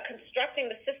think about constructing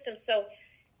the system so,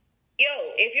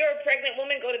 if you're a pregnant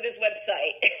woman, go to this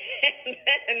website. And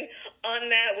then on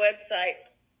that website,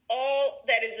 all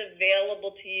that is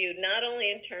available to you, not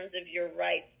only in terms of your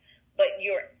rights, but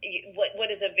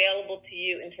what is available to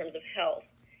you in terms of health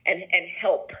and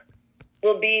help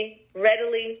will be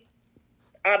readily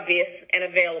obvious and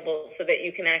available so that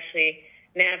you can actually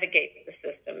navigate the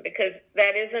system, because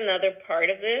that is another part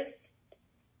of this,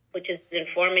 which is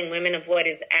informing women of what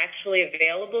is actually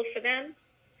available for them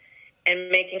and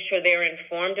making sure they're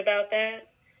informed about that.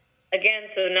 Again,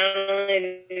 so not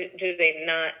only do they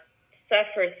not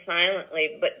suffer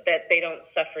silently, but that they don't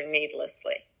suffer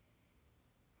needlessly.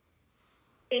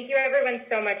 Thank you, everyone,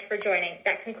 so much for joining.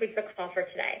 That concludes the call for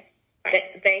today.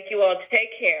 Thank you all.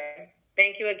 Take care.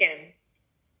 Thank you again.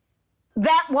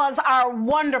 That was our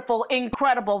wonderful,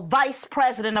 incredible Vice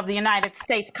President of the United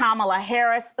States, Kamala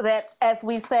Harris, that, as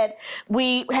we said,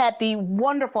 we had the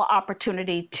wonderful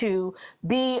opportunity to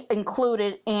be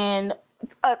included in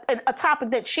a topic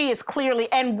that she is clearly,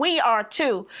 and we are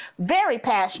too, very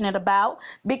passionate about,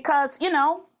 because,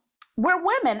 we're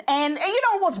women. And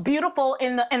what's beautiful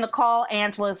in the call,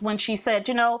 Angela, is when she said,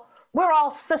 we're all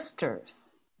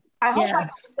sisters. I hope I can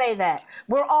say that.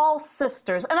 We're all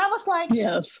sisters. And I was like,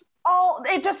 yes. Oh,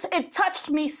 it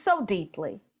touched me so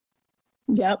deeply.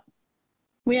 Yep.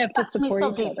 We have to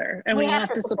support each other, and we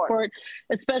have to support,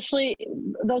 especially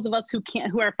those of us who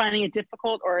are finding it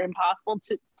difficult or impossible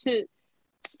to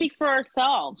speak for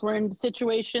ourselves. We're in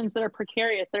situations that are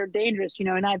precarious, that are dangerous,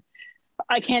 and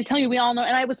I can't tell you, we all know,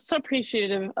 and I was so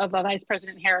appreciative of Vice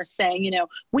President Harris saying,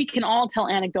 we can all tell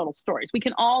anecdotal stories. We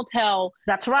can all tell.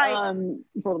 That's right.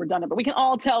 It's a little redundant, but we can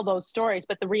all tell those stories.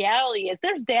 But the reality is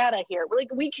there's data here.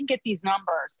 We can get these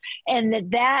numbers.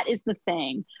 And that is the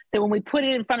thing, that when we put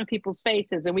it in front of people's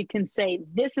faces and we can say,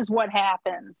 this is what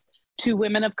happens to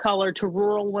women of color, to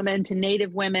rural women, to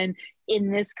Native women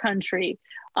in this country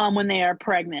when they are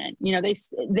pregnant,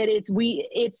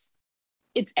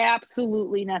 it's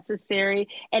absolutely necessary.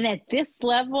 And at this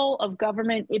level of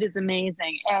government, it is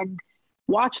amazing. And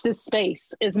watch this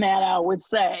space, as Maddow would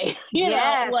say,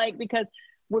 because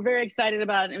we're very excited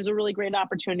about it. It was a really great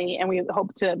opportunity. And we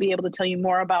hope to be able to tell you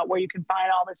more about where you can find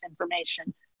all this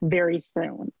information very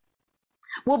soon.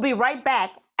 We'll be right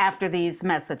back after these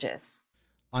messages.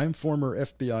 I'm former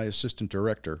FBI Assistant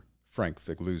Director Frank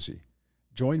Figliuzzi.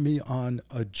 Join me on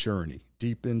a journey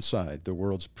deep inside the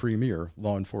world's premier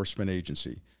law enforcement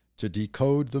agency to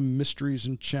decode the mysteries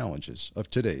and challenges of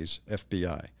today's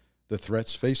FBI. The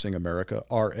threats facing America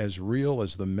are as real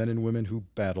as the men and women who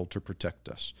battle to protect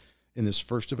us. In this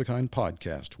first-of-a-kind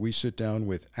podcast, we sit down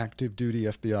with active duty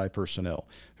FBI personnel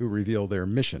who reveal their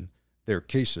mission, their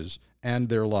cases, and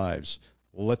their lives.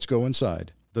 Let's go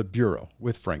inside the Bureau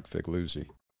with Frank Figliuzzi.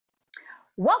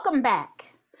 Welcome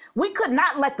back. We could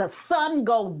not let the sun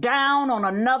go down on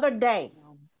another day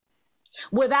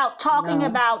without talking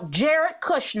about Jared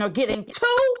Kushner getting $2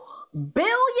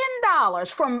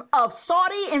 billion of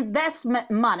Saudi investment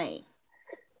money.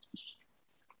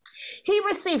 He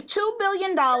received $2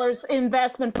 billion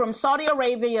investment from Saudi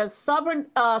Arabia's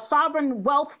sovereign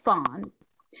wealth fund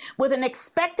with an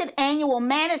expected annual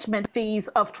management fees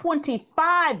of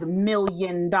 $25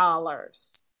 million.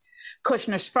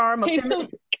 Kushner's firm...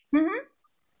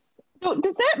 So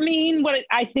does that mean what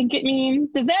I think it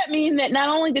means? Does that mean that not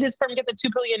only did his firm get the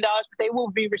 $2 billion, but they will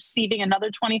be receiving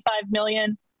another $25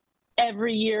 million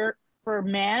every year for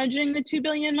managing the $2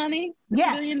 billion money?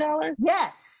 Yes. $2 billion?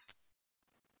 Yes.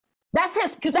 That's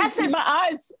his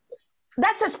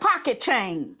pocket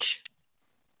change.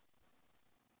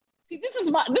 See, this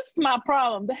is my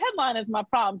problem. The headline is my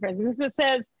problem, for instance. It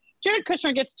says Jared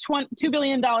Kushner gets $2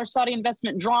 billion Saudi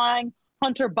investment, drawing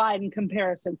Hunter Biden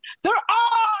comparisons. There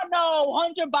are no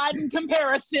Hunter Biden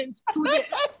comparisons to this.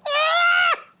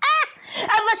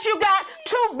 Unless you got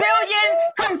 2 billion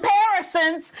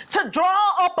comparisons to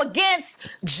draw up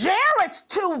against Jared's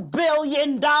 $2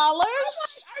 billion. Are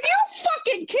you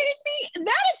fucking kidding me?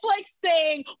 That is like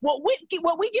saying what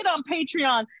we get on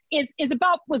Patreon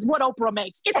was what Oprah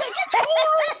makes. It's like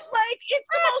it's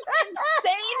the most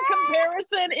insane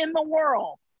comparison in the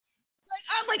world. Like,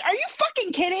 I'm like, are you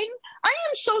fucking kidding? I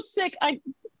am so sick.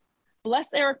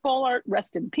 Bless Eric Bollard,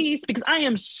 rest in peace, because I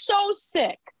am so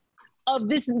sick of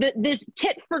this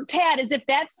tit for tat, as if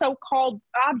that's so-called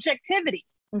objectivity.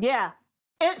 Yeah.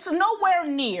 It's nowhere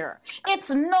near. It's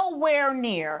nowhere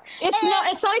near.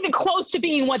 It's not even close to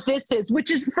being what this is, which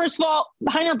is, first of all,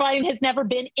 Hunter Biden has never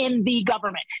been in the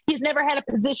government. He's never had a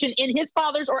position in his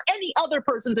father's or any other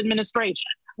person's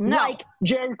administration, like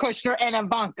Jared Kushner and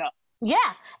Ivanka.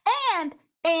 Yeah.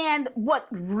 And what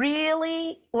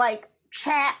really,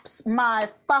 chaps my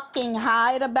fucking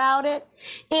hide about it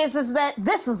is that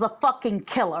this is a fucking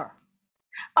killer.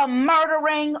 A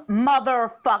murdering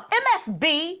motherfucker.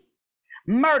 MSB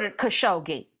murdered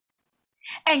Khashoggi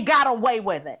and got away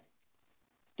with it.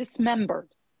 Dismembered.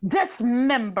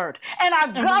 And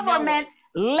our government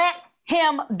let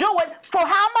him do it for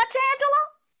how much, Angela?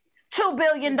 $2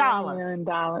 billion.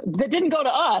 That didn't go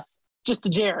to us, just to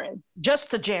Jared.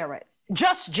 Just Jared.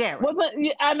 Understand,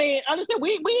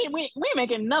 we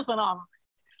making nothing off of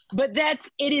it. But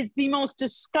it is the most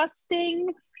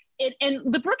disgusting. And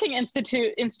the Brookings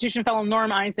Institution fellow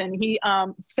Norm Eisen, he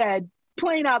said,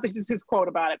 plain out, this is his quote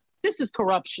about it: "This is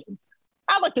corruption."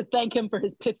 I'd like to thank him for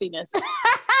his pithiness.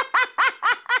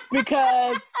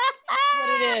 Because that's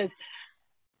what it is.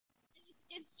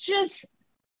 It's just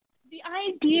the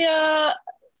idea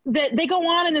that they go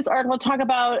on in this article talk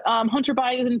about Hunter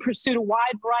Biden pursued a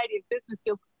wide variety of business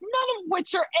deals, none of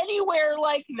which are anywhere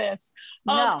like this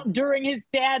during his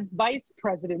dad's vice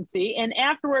presidency and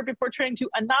afterward before turning to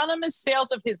anonymous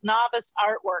sales of his novice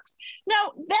artworks.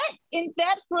 Now,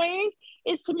 that phrase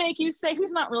is to make you say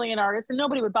he's not really an artist and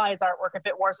nobody would buy his artwork if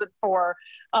it wasn't for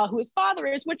who his father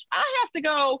is, which I have to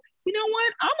go, you know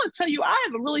what? I'm going to tell you, I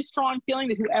have a really strong feeling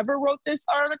that whoever wrote this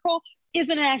article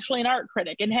isn't actually an art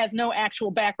critic and has no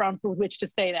actual background for which to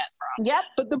say that from. Yep.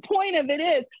 But the point of it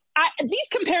is, these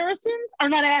comparisons are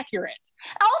not accurate.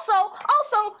 Also,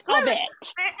 you know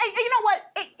what?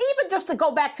 Even just to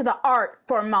go back to the art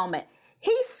for a moment,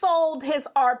 he sold his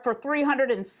art for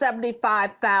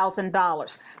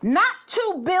 $375,000. Not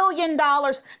 $2 billion,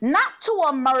 not to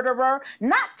a murderer,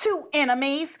 not to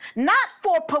enemies, not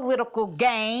for political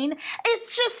gain.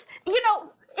 It's just,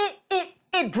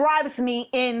 it drives me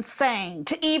insane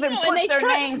to even put their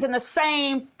names in the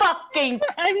same fucking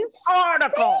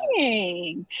article.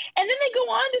 And then they go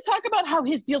on to talk about how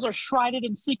his deals are shrouded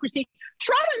in secrecy.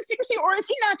 Shrouded in secrecy, or is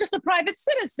he not just a private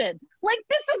citizen? Like,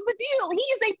 this is the deal. He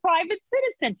is a private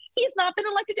citizen. He has not been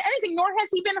elected to anything, nor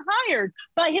has he been hired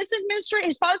by his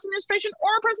father's administration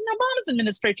or President Obama's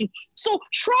administration. So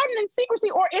shrouded in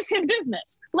secrecy, or is his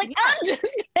business? Like, I'm just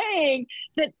saying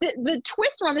that the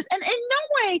twist around this, and in no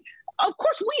way, of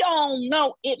course, we all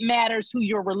know it matters who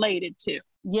you're related to.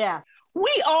 Yeah.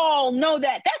 We all know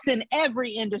that. That's in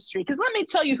every industry. Because let me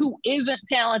tell you who isn't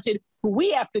talented, who we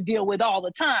have to deal with all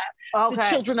the time. Okay. The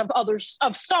children of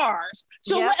stars.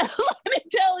 So let me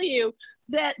tell you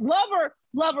that lover,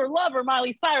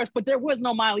 Miley Cyrus, but there was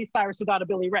no Miley Cyrus without a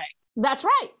Billy Ray. That's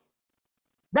right.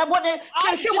 That wouldn't,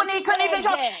 she couldn't even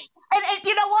talk. And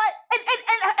you know what?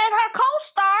 And her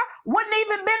co-star wouldn't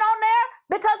even been on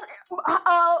there because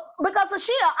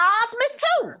she an Osmond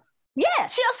too. Yeah,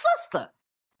 she a sister.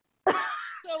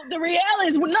 So the reality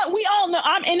is, we all know.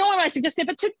 And no one might suggest it,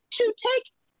 but to take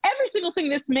every single thing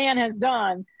this man has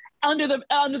done under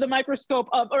the microscope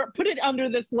of, or put it under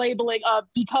this labeling of,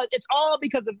 because it's all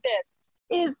because of this,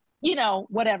 is,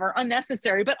 whatever,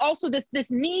 unnecessary. But also this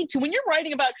need to, when you're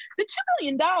writing about the $2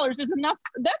 billion is enough,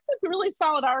 that's a really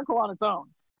solid article on its own.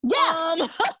 Yeah.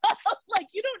 Like,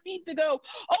 you don't need to go,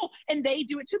 and they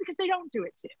do it too, because they don't do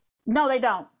it too. No, they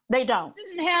don't. They don't. It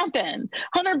doesn't happen.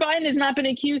 Hunter Biden has not been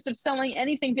accused of selling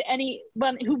anything to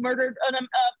anyone who murdered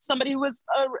somebody who was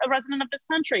a resident of this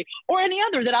country or any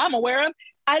other that I'm aware of.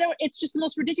 It's just the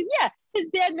most ridiculous. Yeah, his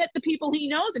dad met the people he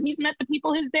knows, and he's met the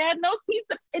people his dad knows.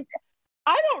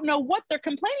 I don't know what they're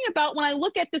complaining about when I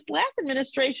look at this last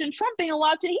administration, Trump being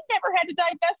allowed to, he never had to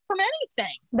divest from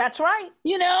anything. That's right.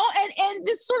 And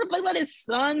just sort of let his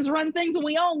sons run things. And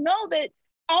we all know that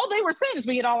all they were saying is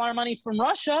we get all our money from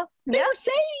Russia. They were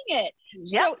saying it.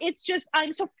 So it's just,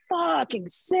 I'm so fucking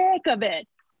sick of it.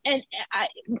 And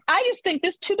I just think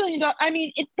this $2 billion, I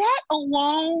mean, that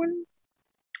alone.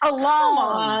 Come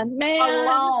on, man.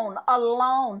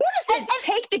 Alone. What does it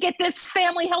take to get this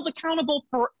family held accountable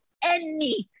for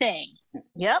anything?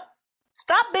 Yep.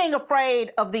 Stop being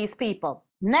afraid of these people.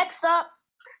 Next up,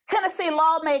 Tennessee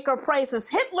lawmaker praises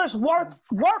Hitler's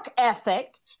work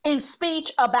ethic in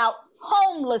speech about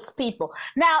homeless people.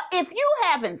 Now, if you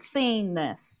haven't seen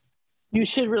this, you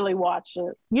should really watch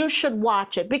it. You should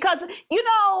watch it because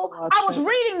I was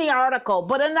reading the article,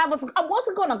 but then I wasn't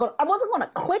going to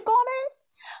click on it.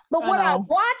 But when I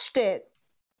watched it,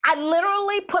 I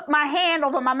literally put my hand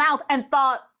over my mouth and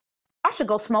thought I should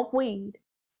go smoke weed.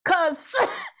 Because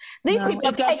these people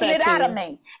have taken it out of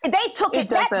me. They took it.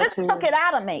 This took it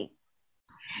out of me.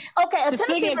 Okay, the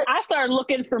thing is, I started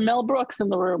looking for Mel Brooks in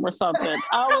the room or something.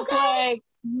 I was like,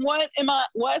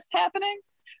 what's happening?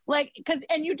 Like,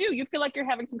 you feel like you're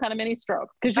having some kind of mini stroke.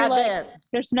 Because you're like,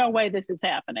 there's no way this is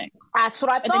happening. That's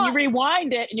what I thought. And then you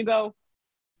rewind it and you go,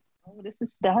 oh,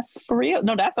 that's for real.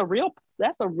 No, that's a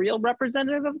real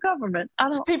representative of government.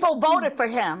 People voted for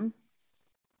him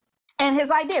and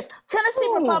his ideas. Tennessee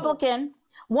Republican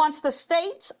wants the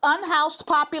state's unhoused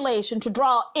population to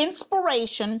draw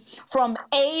inspiration from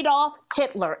Adolf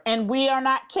Hitler, and we are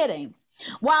not kidding.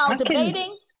 While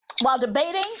debating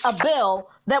a bill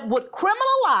that would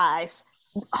criminalize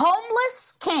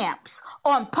homeless camps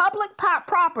on public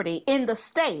property in the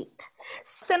state,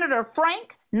 Senator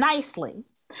Frank Nicely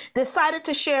decided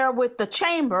to share with the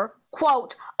chamber,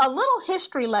 quote, a little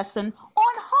history lesson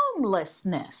on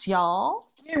homelessness, y'all.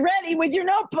 Get ready with your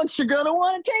notebooks. You're going to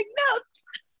want to take notes.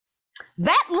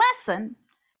 That lesson,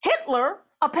 Hitler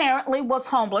apparently was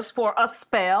homeless for a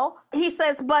spell. He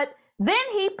says, but then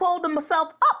he pulled himself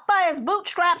up by his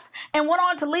bootstraps and went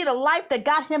on to lead a life that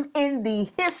got him in the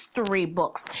history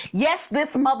books. Yes,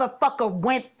 this motherfucker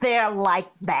went there like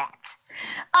that.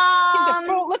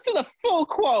 Let's do the full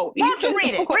quote. Why don't you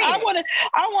read it?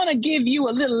 I want to give you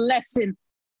a little lesson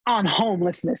on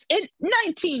homelessness. In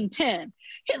 1910,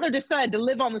 Hitler decided to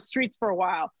live on the streets for a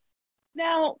while.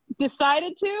 Now,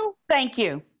 decided to? Thank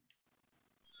you.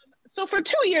 So for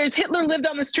 2 years, Hitler lived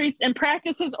on the streets and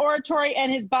practiced his oratory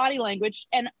and his body language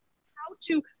and how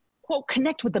to, quote,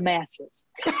 connect with the masses.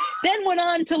 Then went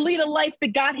on to lead a life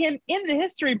that got him in the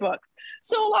history books.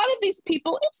 So a lot of these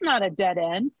people, it's not a dead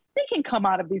end. They can come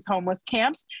out of these homeless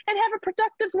camps and have a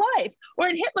productive life, or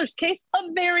in Hitler's case,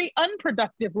 a very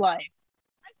unproductive life.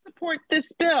 I support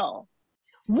this bill.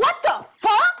 What the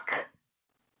fuck?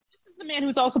 The man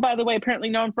who's also, by the way, apparently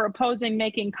known for opposing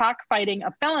making cockfighting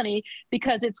a felony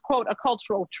because it's, quote, a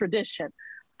cultural tradition.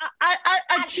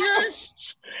 I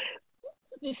just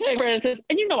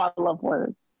and you know I love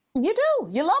words. You do.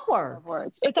 You love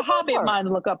words. It's a hobby of mine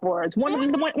to look up words.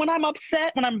 When I'm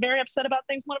upset, when I'm very upset about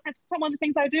things, one of the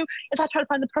things I do is I try to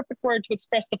find the perfect word to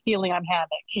express the feeling I'm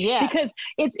having. Yes. Because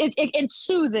it's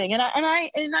soothing, and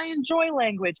I enjoy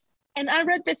language. And I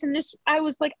read this, and I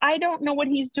was like, I don't know what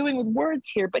he's doing with words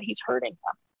here, but he's hurting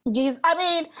them. He's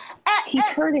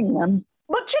hurting them.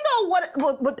 But you know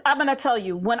what I'm going to tell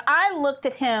you, when I looked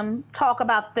at him talk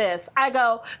about this, I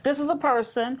go, this is a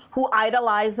person who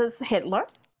idolizes Hitler.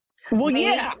 Well,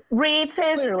 reads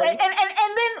his, and then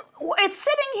it's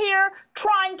sitting here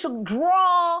trying to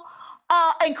draw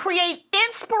and create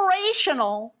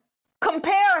inspirational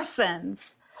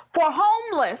comparisons for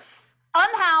homeless,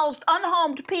 unhoused,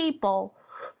 unhomed people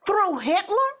through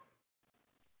Hitler?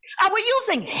 Are we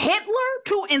using Hitler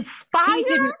to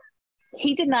inspire?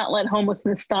 He did not let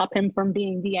homelessness stop him from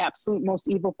being the absolute most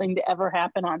evil thing to ever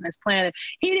happen on this planet.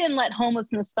 He didn't let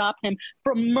homelessness stop him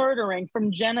from murdering, from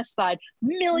genocide,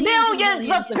 millions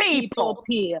of people.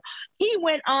 He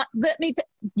went on,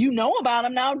 you know about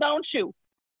him now, don't you?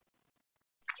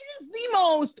 He is the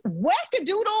most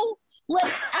wackadoodle.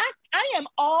 I am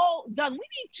all done. We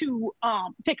need to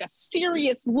take a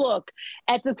serious look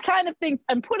at the kind of things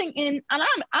I'm putting in. And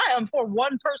I am for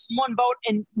one person, one vote,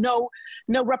 and no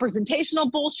representational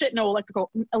bullshit, no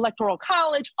electoral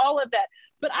college, all of that.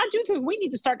 But I do think we need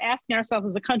to start asking ourselves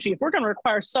as a country if we're going to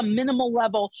require some minimal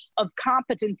level of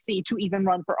competency to even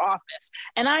run for office.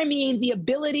 And I mean the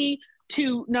ability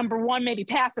to, number one, maybe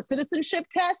pass a citizenship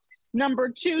test. Number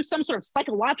two, some sort of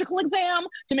psychological exam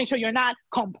to make sure you're not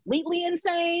completely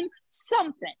insane.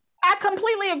 Something. I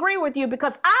completely agree with you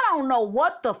because I don't know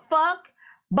what the fuck,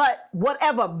 but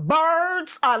whatever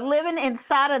birds are living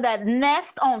inside of that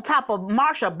nest on top of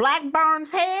Marsha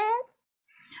Blackburn's head,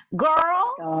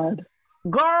 girl. Oh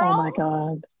my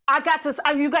God.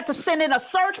 You got to send in a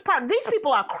search party. These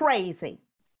people are crazy.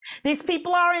 These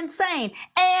people are insane,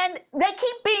 and they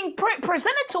keep being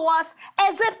presented to us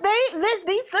as if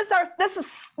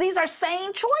these are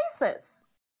sane choices.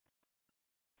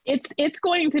 It's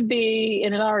going to be,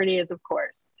 and it already is, of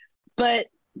course. But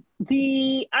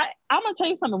I'm gonna tell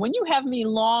you something. When you have me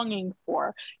longing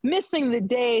for, missing the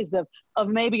days of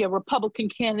maybe a Republican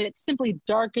candidate simply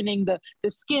darkening the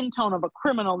skin tone of a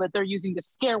criminal that they're using to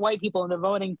scare white people into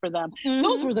voting for them. Mm-hmm.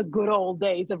 Those were the good old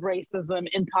days of racism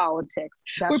in politics,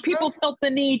 where people felt the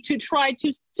need to try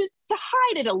to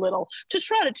hide it a little, to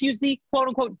use the quote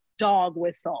unquote dog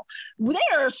whistle. They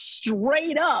are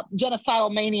straight up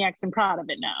genocidal maniacs and proud of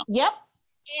it now. Yep.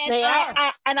 And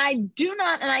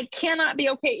I cannot be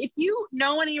okay. If you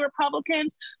know any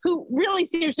Republicans who really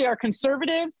seriously are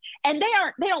conservatives and they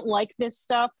don't like this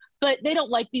stuff, but they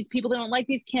don't like these people, they don't like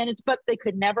these candidates, but they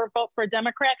could never vote for a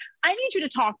Democrat, I need you to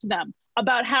talk to them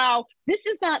about how this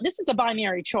is a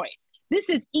binary choice.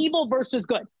 This is evil versus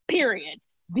good, period.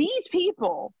 These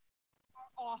people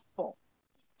are awful.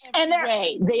 And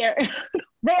they are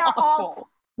off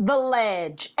the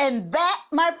ledge. And that,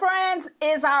 my friends,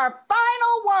 is our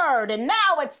final word. And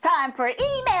now it's time for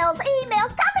emails.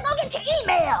 Time to go get your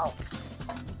emails.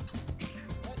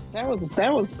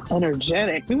 That was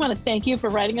energetic. We want to thank you for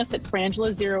writing us at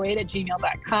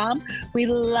frangela08@gmail.com. We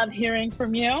love hearing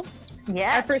from you.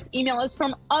 Yes. Our first email is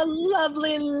from a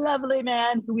lovely, lovely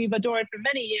man who we've adored for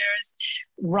many years,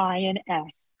 Ryan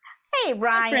S. Hey,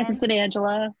 Ryan. Hi, Francis and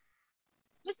Angela.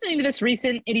 Listening to this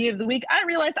recent Idiot of the Week, I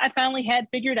realized I finally had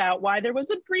figured out why there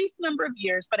was a brief number of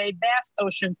years, but a vast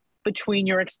ocean between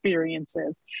your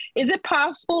experiences. Is it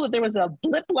possible that there was a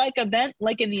blip-like event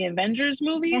like in the Avengers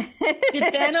movies?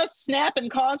 Did Thanos snap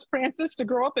and cause Francis to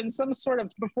grow up in some sort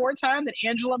of before time that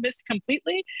Angela missed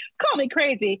completely? Call me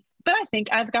crazy, but I think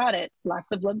I've got it.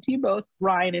 Lots of love to you both,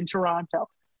 Ryan in Toronto.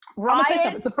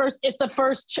 Ryan, it's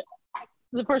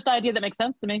the first idea that makes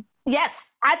sense to me.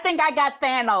 Yes, I think I got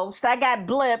Thanos. I got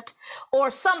blipped, or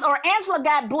Angela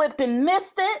got blipped and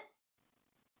missed it,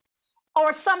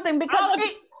 or something, because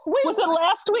was it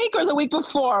last week or the week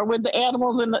before with the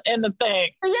animals and the thing?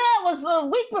 Yeah, it was the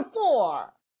week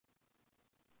before.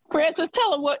 Francis, tell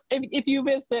them what if you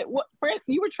missed it. What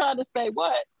you were trying to say?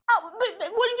 What? Oh,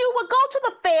 when you would go to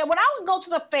the fair, when I would go to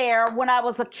the fair when I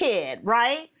was a kid,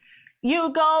 right?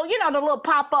 You go, the little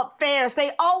pop-up fairs,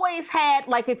 they always had,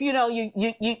 like, if you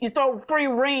throw 3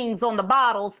 rings on the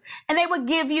bottles, and they would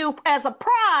give you as a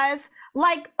prize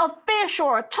like a fish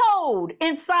or a toad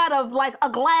inside of like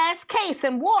a glass case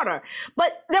in water.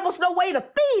 But there was no way to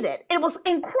feed it. It was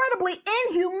incredibly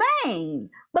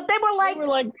inhumane. But they were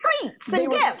like treats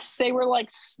and gifts. They were like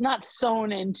not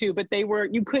sewn into, but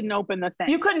you couldn't open the thing.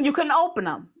 You couldn't open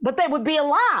them, but they would be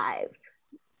alive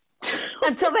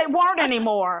until they weren't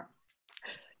anymore.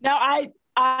 Now,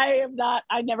 I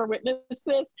never witnessed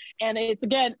this. And it's,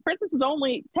 again, Princess is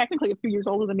only technically a few years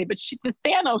older than me, but the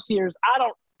Thanos years, I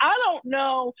don't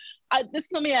know.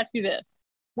 Let me ask you this.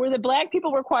 Were the Black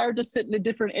people required to sit in a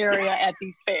different area at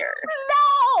these fairs?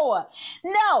 No.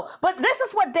 But this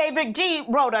is what David G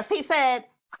wrote us. He said,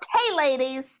 hey,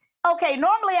 ladies. Okay,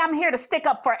 normally I'm here to stick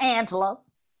up for Angela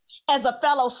as a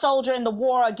fellow soldier in the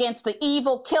war against the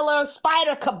evil killer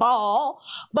spider cabal.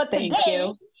 But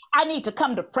today, I need to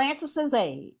come to Francis's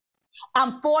aid.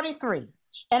 I'm 43,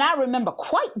 and I remember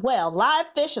quite well live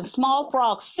fish and small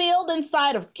frogs sealed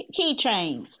inside of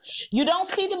keychains. You don't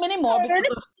see them anymore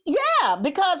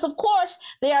because of course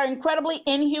they are incredibly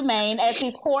inhumane, as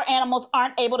these poor animals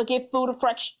aren't able to get food or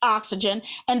fresh oxygen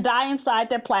and die inside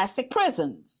their plastic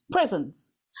prisons.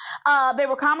 They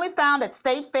were commonly found at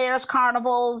state fairs,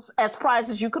 carnivals, as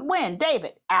prizes you could win.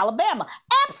 David, Alabama.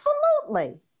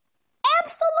 Absolutely.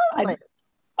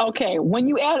 Okay, when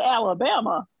you add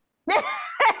Alabama,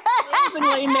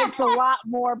 amazingly makes a lot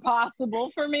more possible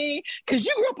for me, because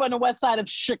you grew up on the west side of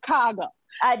Chicago.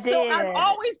 I did. So I've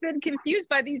always been confused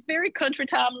by these very country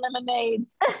town lemonade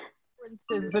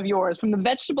references of yours, from the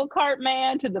vegetable cart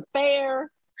man to the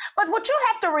fair. But what you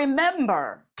have to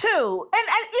remember too, and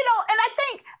I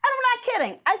think, I'm not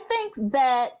kidding, I think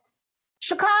that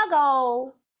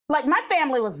Chicago, like, my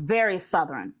family was very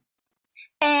Southern,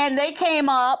 and they came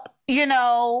up,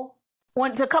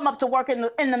 went to come up to work in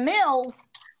the mills,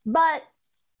 but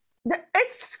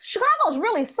Chicago's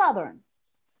really Southern.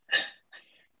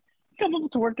 Come up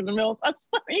to work in the mills. I'm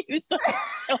sorry, you said.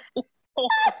 I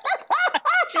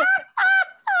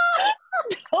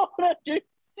don't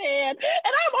understand, and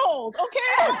I'm old, okay,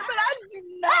 but I do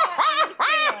not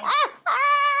understand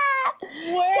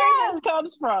where this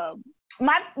comes from.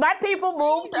 My people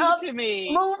moved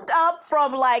up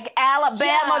from like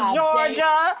Alabama,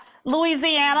 Georgia,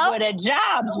 Louisiana. Where the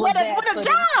jobs were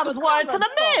to the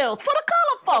mills, for the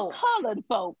folks. Colored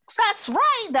folks. That's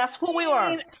right. That's who we were.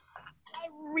 I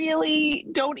really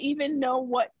don't even know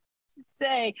what to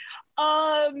say.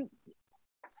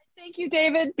 Thank you,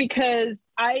 David, because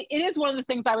it is one of the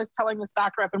things I was telling this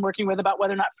doctor I've been working with about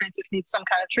whether or not Frances needs some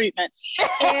kind of treatment.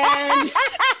 And,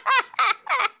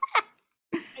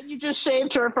 and you just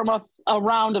shaved her from a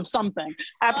round of something.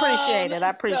 I appreciate it.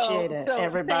 I appreciate it,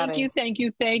 everybody. Thank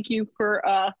you for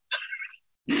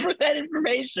that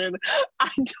information.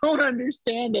 I don't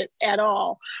understand it at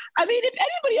all. I mean, if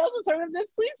anybody else has heard of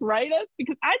this, please write us,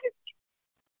 because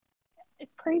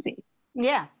it's crazy.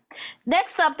 Yeah.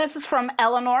 Next up, this is from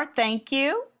Eleanor. Thank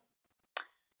you.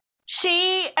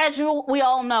 She, we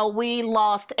all know, we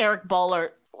lost Eric Boehlert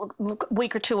a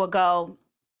week or two ago.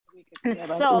 And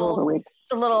it's a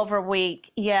little over a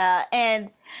week. Yeah.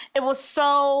 And it was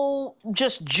so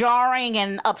just jarring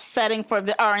and upsetting for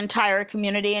our entire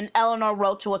community. And Eleanor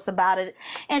wrote to us about it.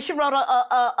 And she wrote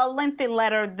a lengthy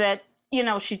letter that,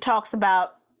 she talks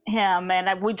about him.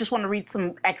 And we just want to read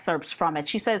some excerpts from it.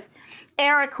 She says,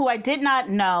 Eric, who I did not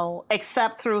know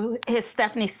except through his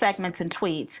Stephanie segments and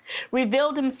tweets,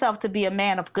 revealed himself to be a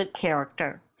man of good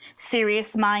character,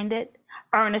 serious-minded,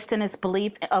 earnest in his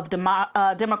belief of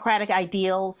democratic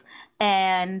ideals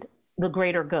and the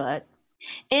greater good.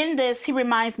 In this, he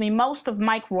reminds me most of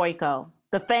Mike Royko,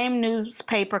 the famed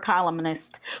newspaper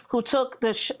columnist who took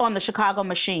on the Chicago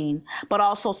machine, but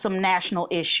also some national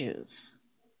issues.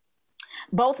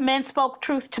 Both men spoke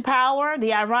truth to power,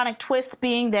 the ironic twist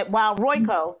being that while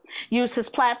Royko used his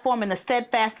platform in the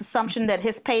steadfast assumption that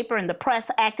his paper and the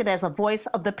press acted as a voice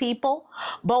of the people,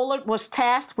 Boehlert was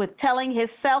tasked with telling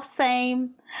his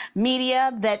self-same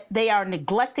media that they are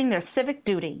neglecting their civic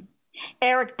duty.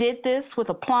 Eric did this with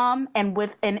aplomb and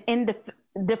with an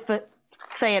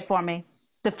say it for me.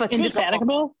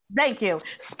 Indefatigable? Thank you.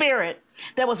 Spirit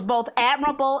that was both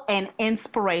admirable and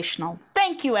inspirational.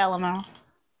 Thank you, Eleanor.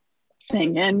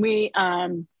 And we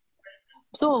was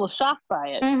a little shocked by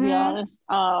it, to be honest.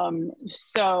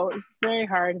 So it's very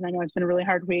hard, and I know it's been a really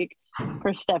hard week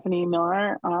for Stephanie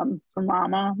Miller, for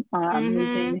Mama,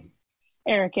 losing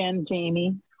Eric and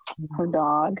Jamie, her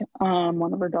dog,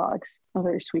 one of her dogs, a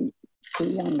very sweet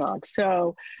young dog.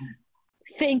 So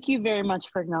thank you very much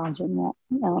for acknowledging that,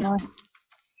 Eleanor.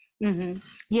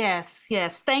 Yes.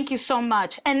 Thank you so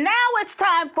much. And now it's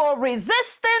time for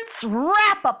Resistance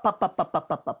Wrap Up.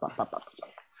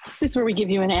 This is where we give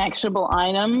you an actionable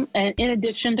item, and in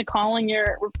addition to calling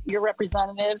your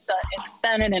representatives in the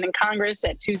Senate and in Congress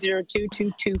at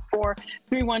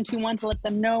 202-224-3121 to let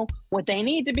them know what they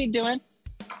need to be doing,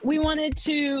 we wanted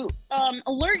to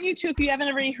alert you to, if you haven't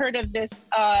already heard of this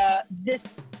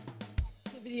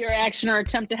activity or action or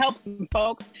attempt to help some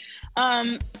folks.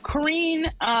 Corrine,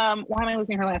 why am I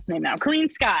losing her last name now? Corrine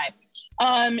Sky.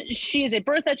 She is a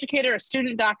birth educator, a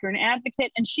student doctor, and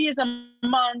advocate, and she is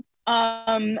among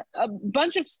a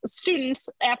bunch of students,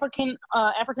 African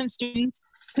students,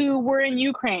 who were in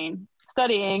Ukraine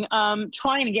studying,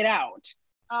 trying to get out,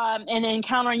 and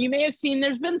encountering. You may have seen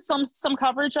there's been some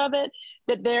coverage of it,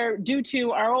 that they're due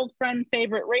to our old friend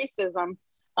favorite racism.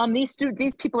 These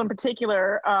people in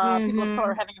particular, people of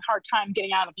color, are having a hard time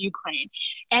getting out of Ukraine,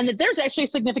 and that there's actually a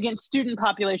significant student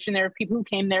population there of people who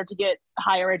came there to get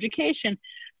higher education.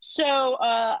 So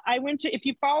I went to, if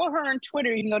you follow her on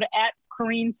Twitter, you can go to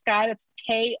 @Corrine Sky. That's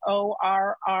KORRINESKY.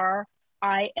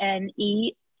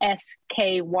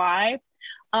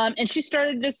 And she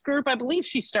started this group. I believe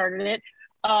she started it.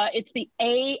 It's the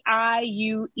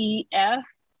AIUEF,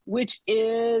 which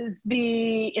is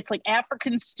it's like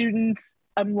African Students.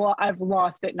 I've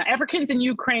lost it now. Africans in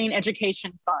Ukraine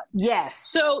Education Fund. Yes.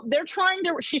 So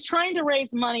she's trying to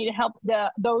raise money to help the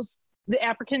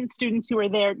African students who are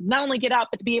there not only get out,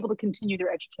 but to be able to continue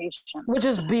their education. Which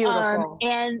is beautiful.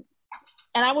 And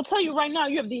I will tell you right now,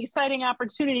 you have the exciting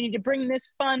opportunity to bring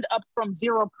this fund up from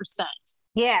 0%.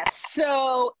 Yes.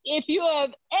 So if you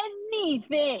have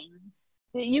anything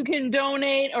that you can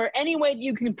donate or any way that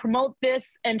you can promote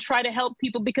this and try to help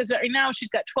people, because right now she's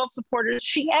got 12 supporters.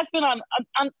 She has been on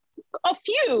a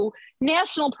few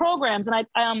national programs, and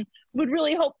I would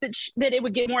really hope that it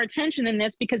would get more attention than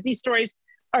this, because these stories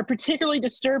are particularly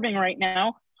disturbing right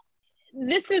now.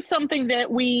 This is something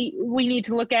that we need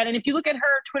to look at. And if you look at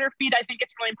her Twitter feed, I think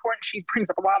it's really important. She brings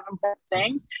up a lot of important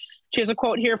things. She has a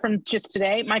quote here from just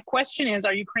today. My question is,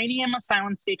 are Ukrainian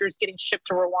asylum seekers getting shipped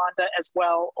to Rwanda as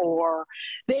well? Or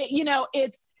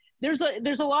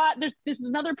there's a lot. This is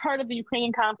another part of the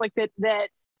Ukrainian conflict that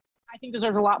I think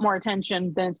deserves a lot more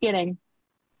attention than it's getting.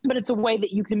 But it's a way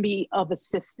that you can be of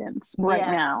assistance right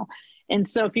now. And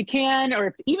so if you can,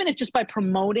 or even if just by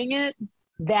promoting it,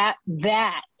 that,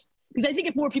 because I think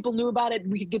if more people knew about it,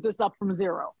 we could get this up from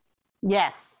 0.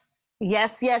 Yes.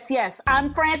 Yes, yes, yes.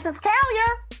 I'm Frances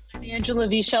Callier. I'm Angela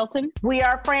V. Shelton. We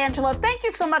are Frangela. Thank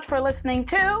you so much for listening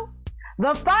to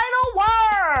The Final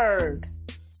Word.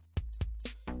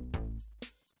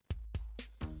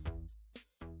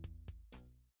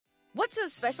 What's so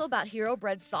special about Hero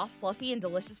Bread's soft, fluffy, and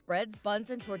delicious breads, buns,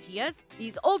 and tortillas?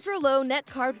 These ultra-low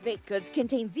net-carb baked goods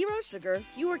contain 0 sugar,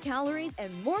 fewer calories,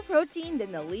 and more protein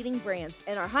than the leading brands,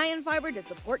 and are high in fiber to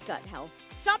support gut health.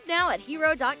 Shop now at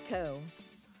Hero.co.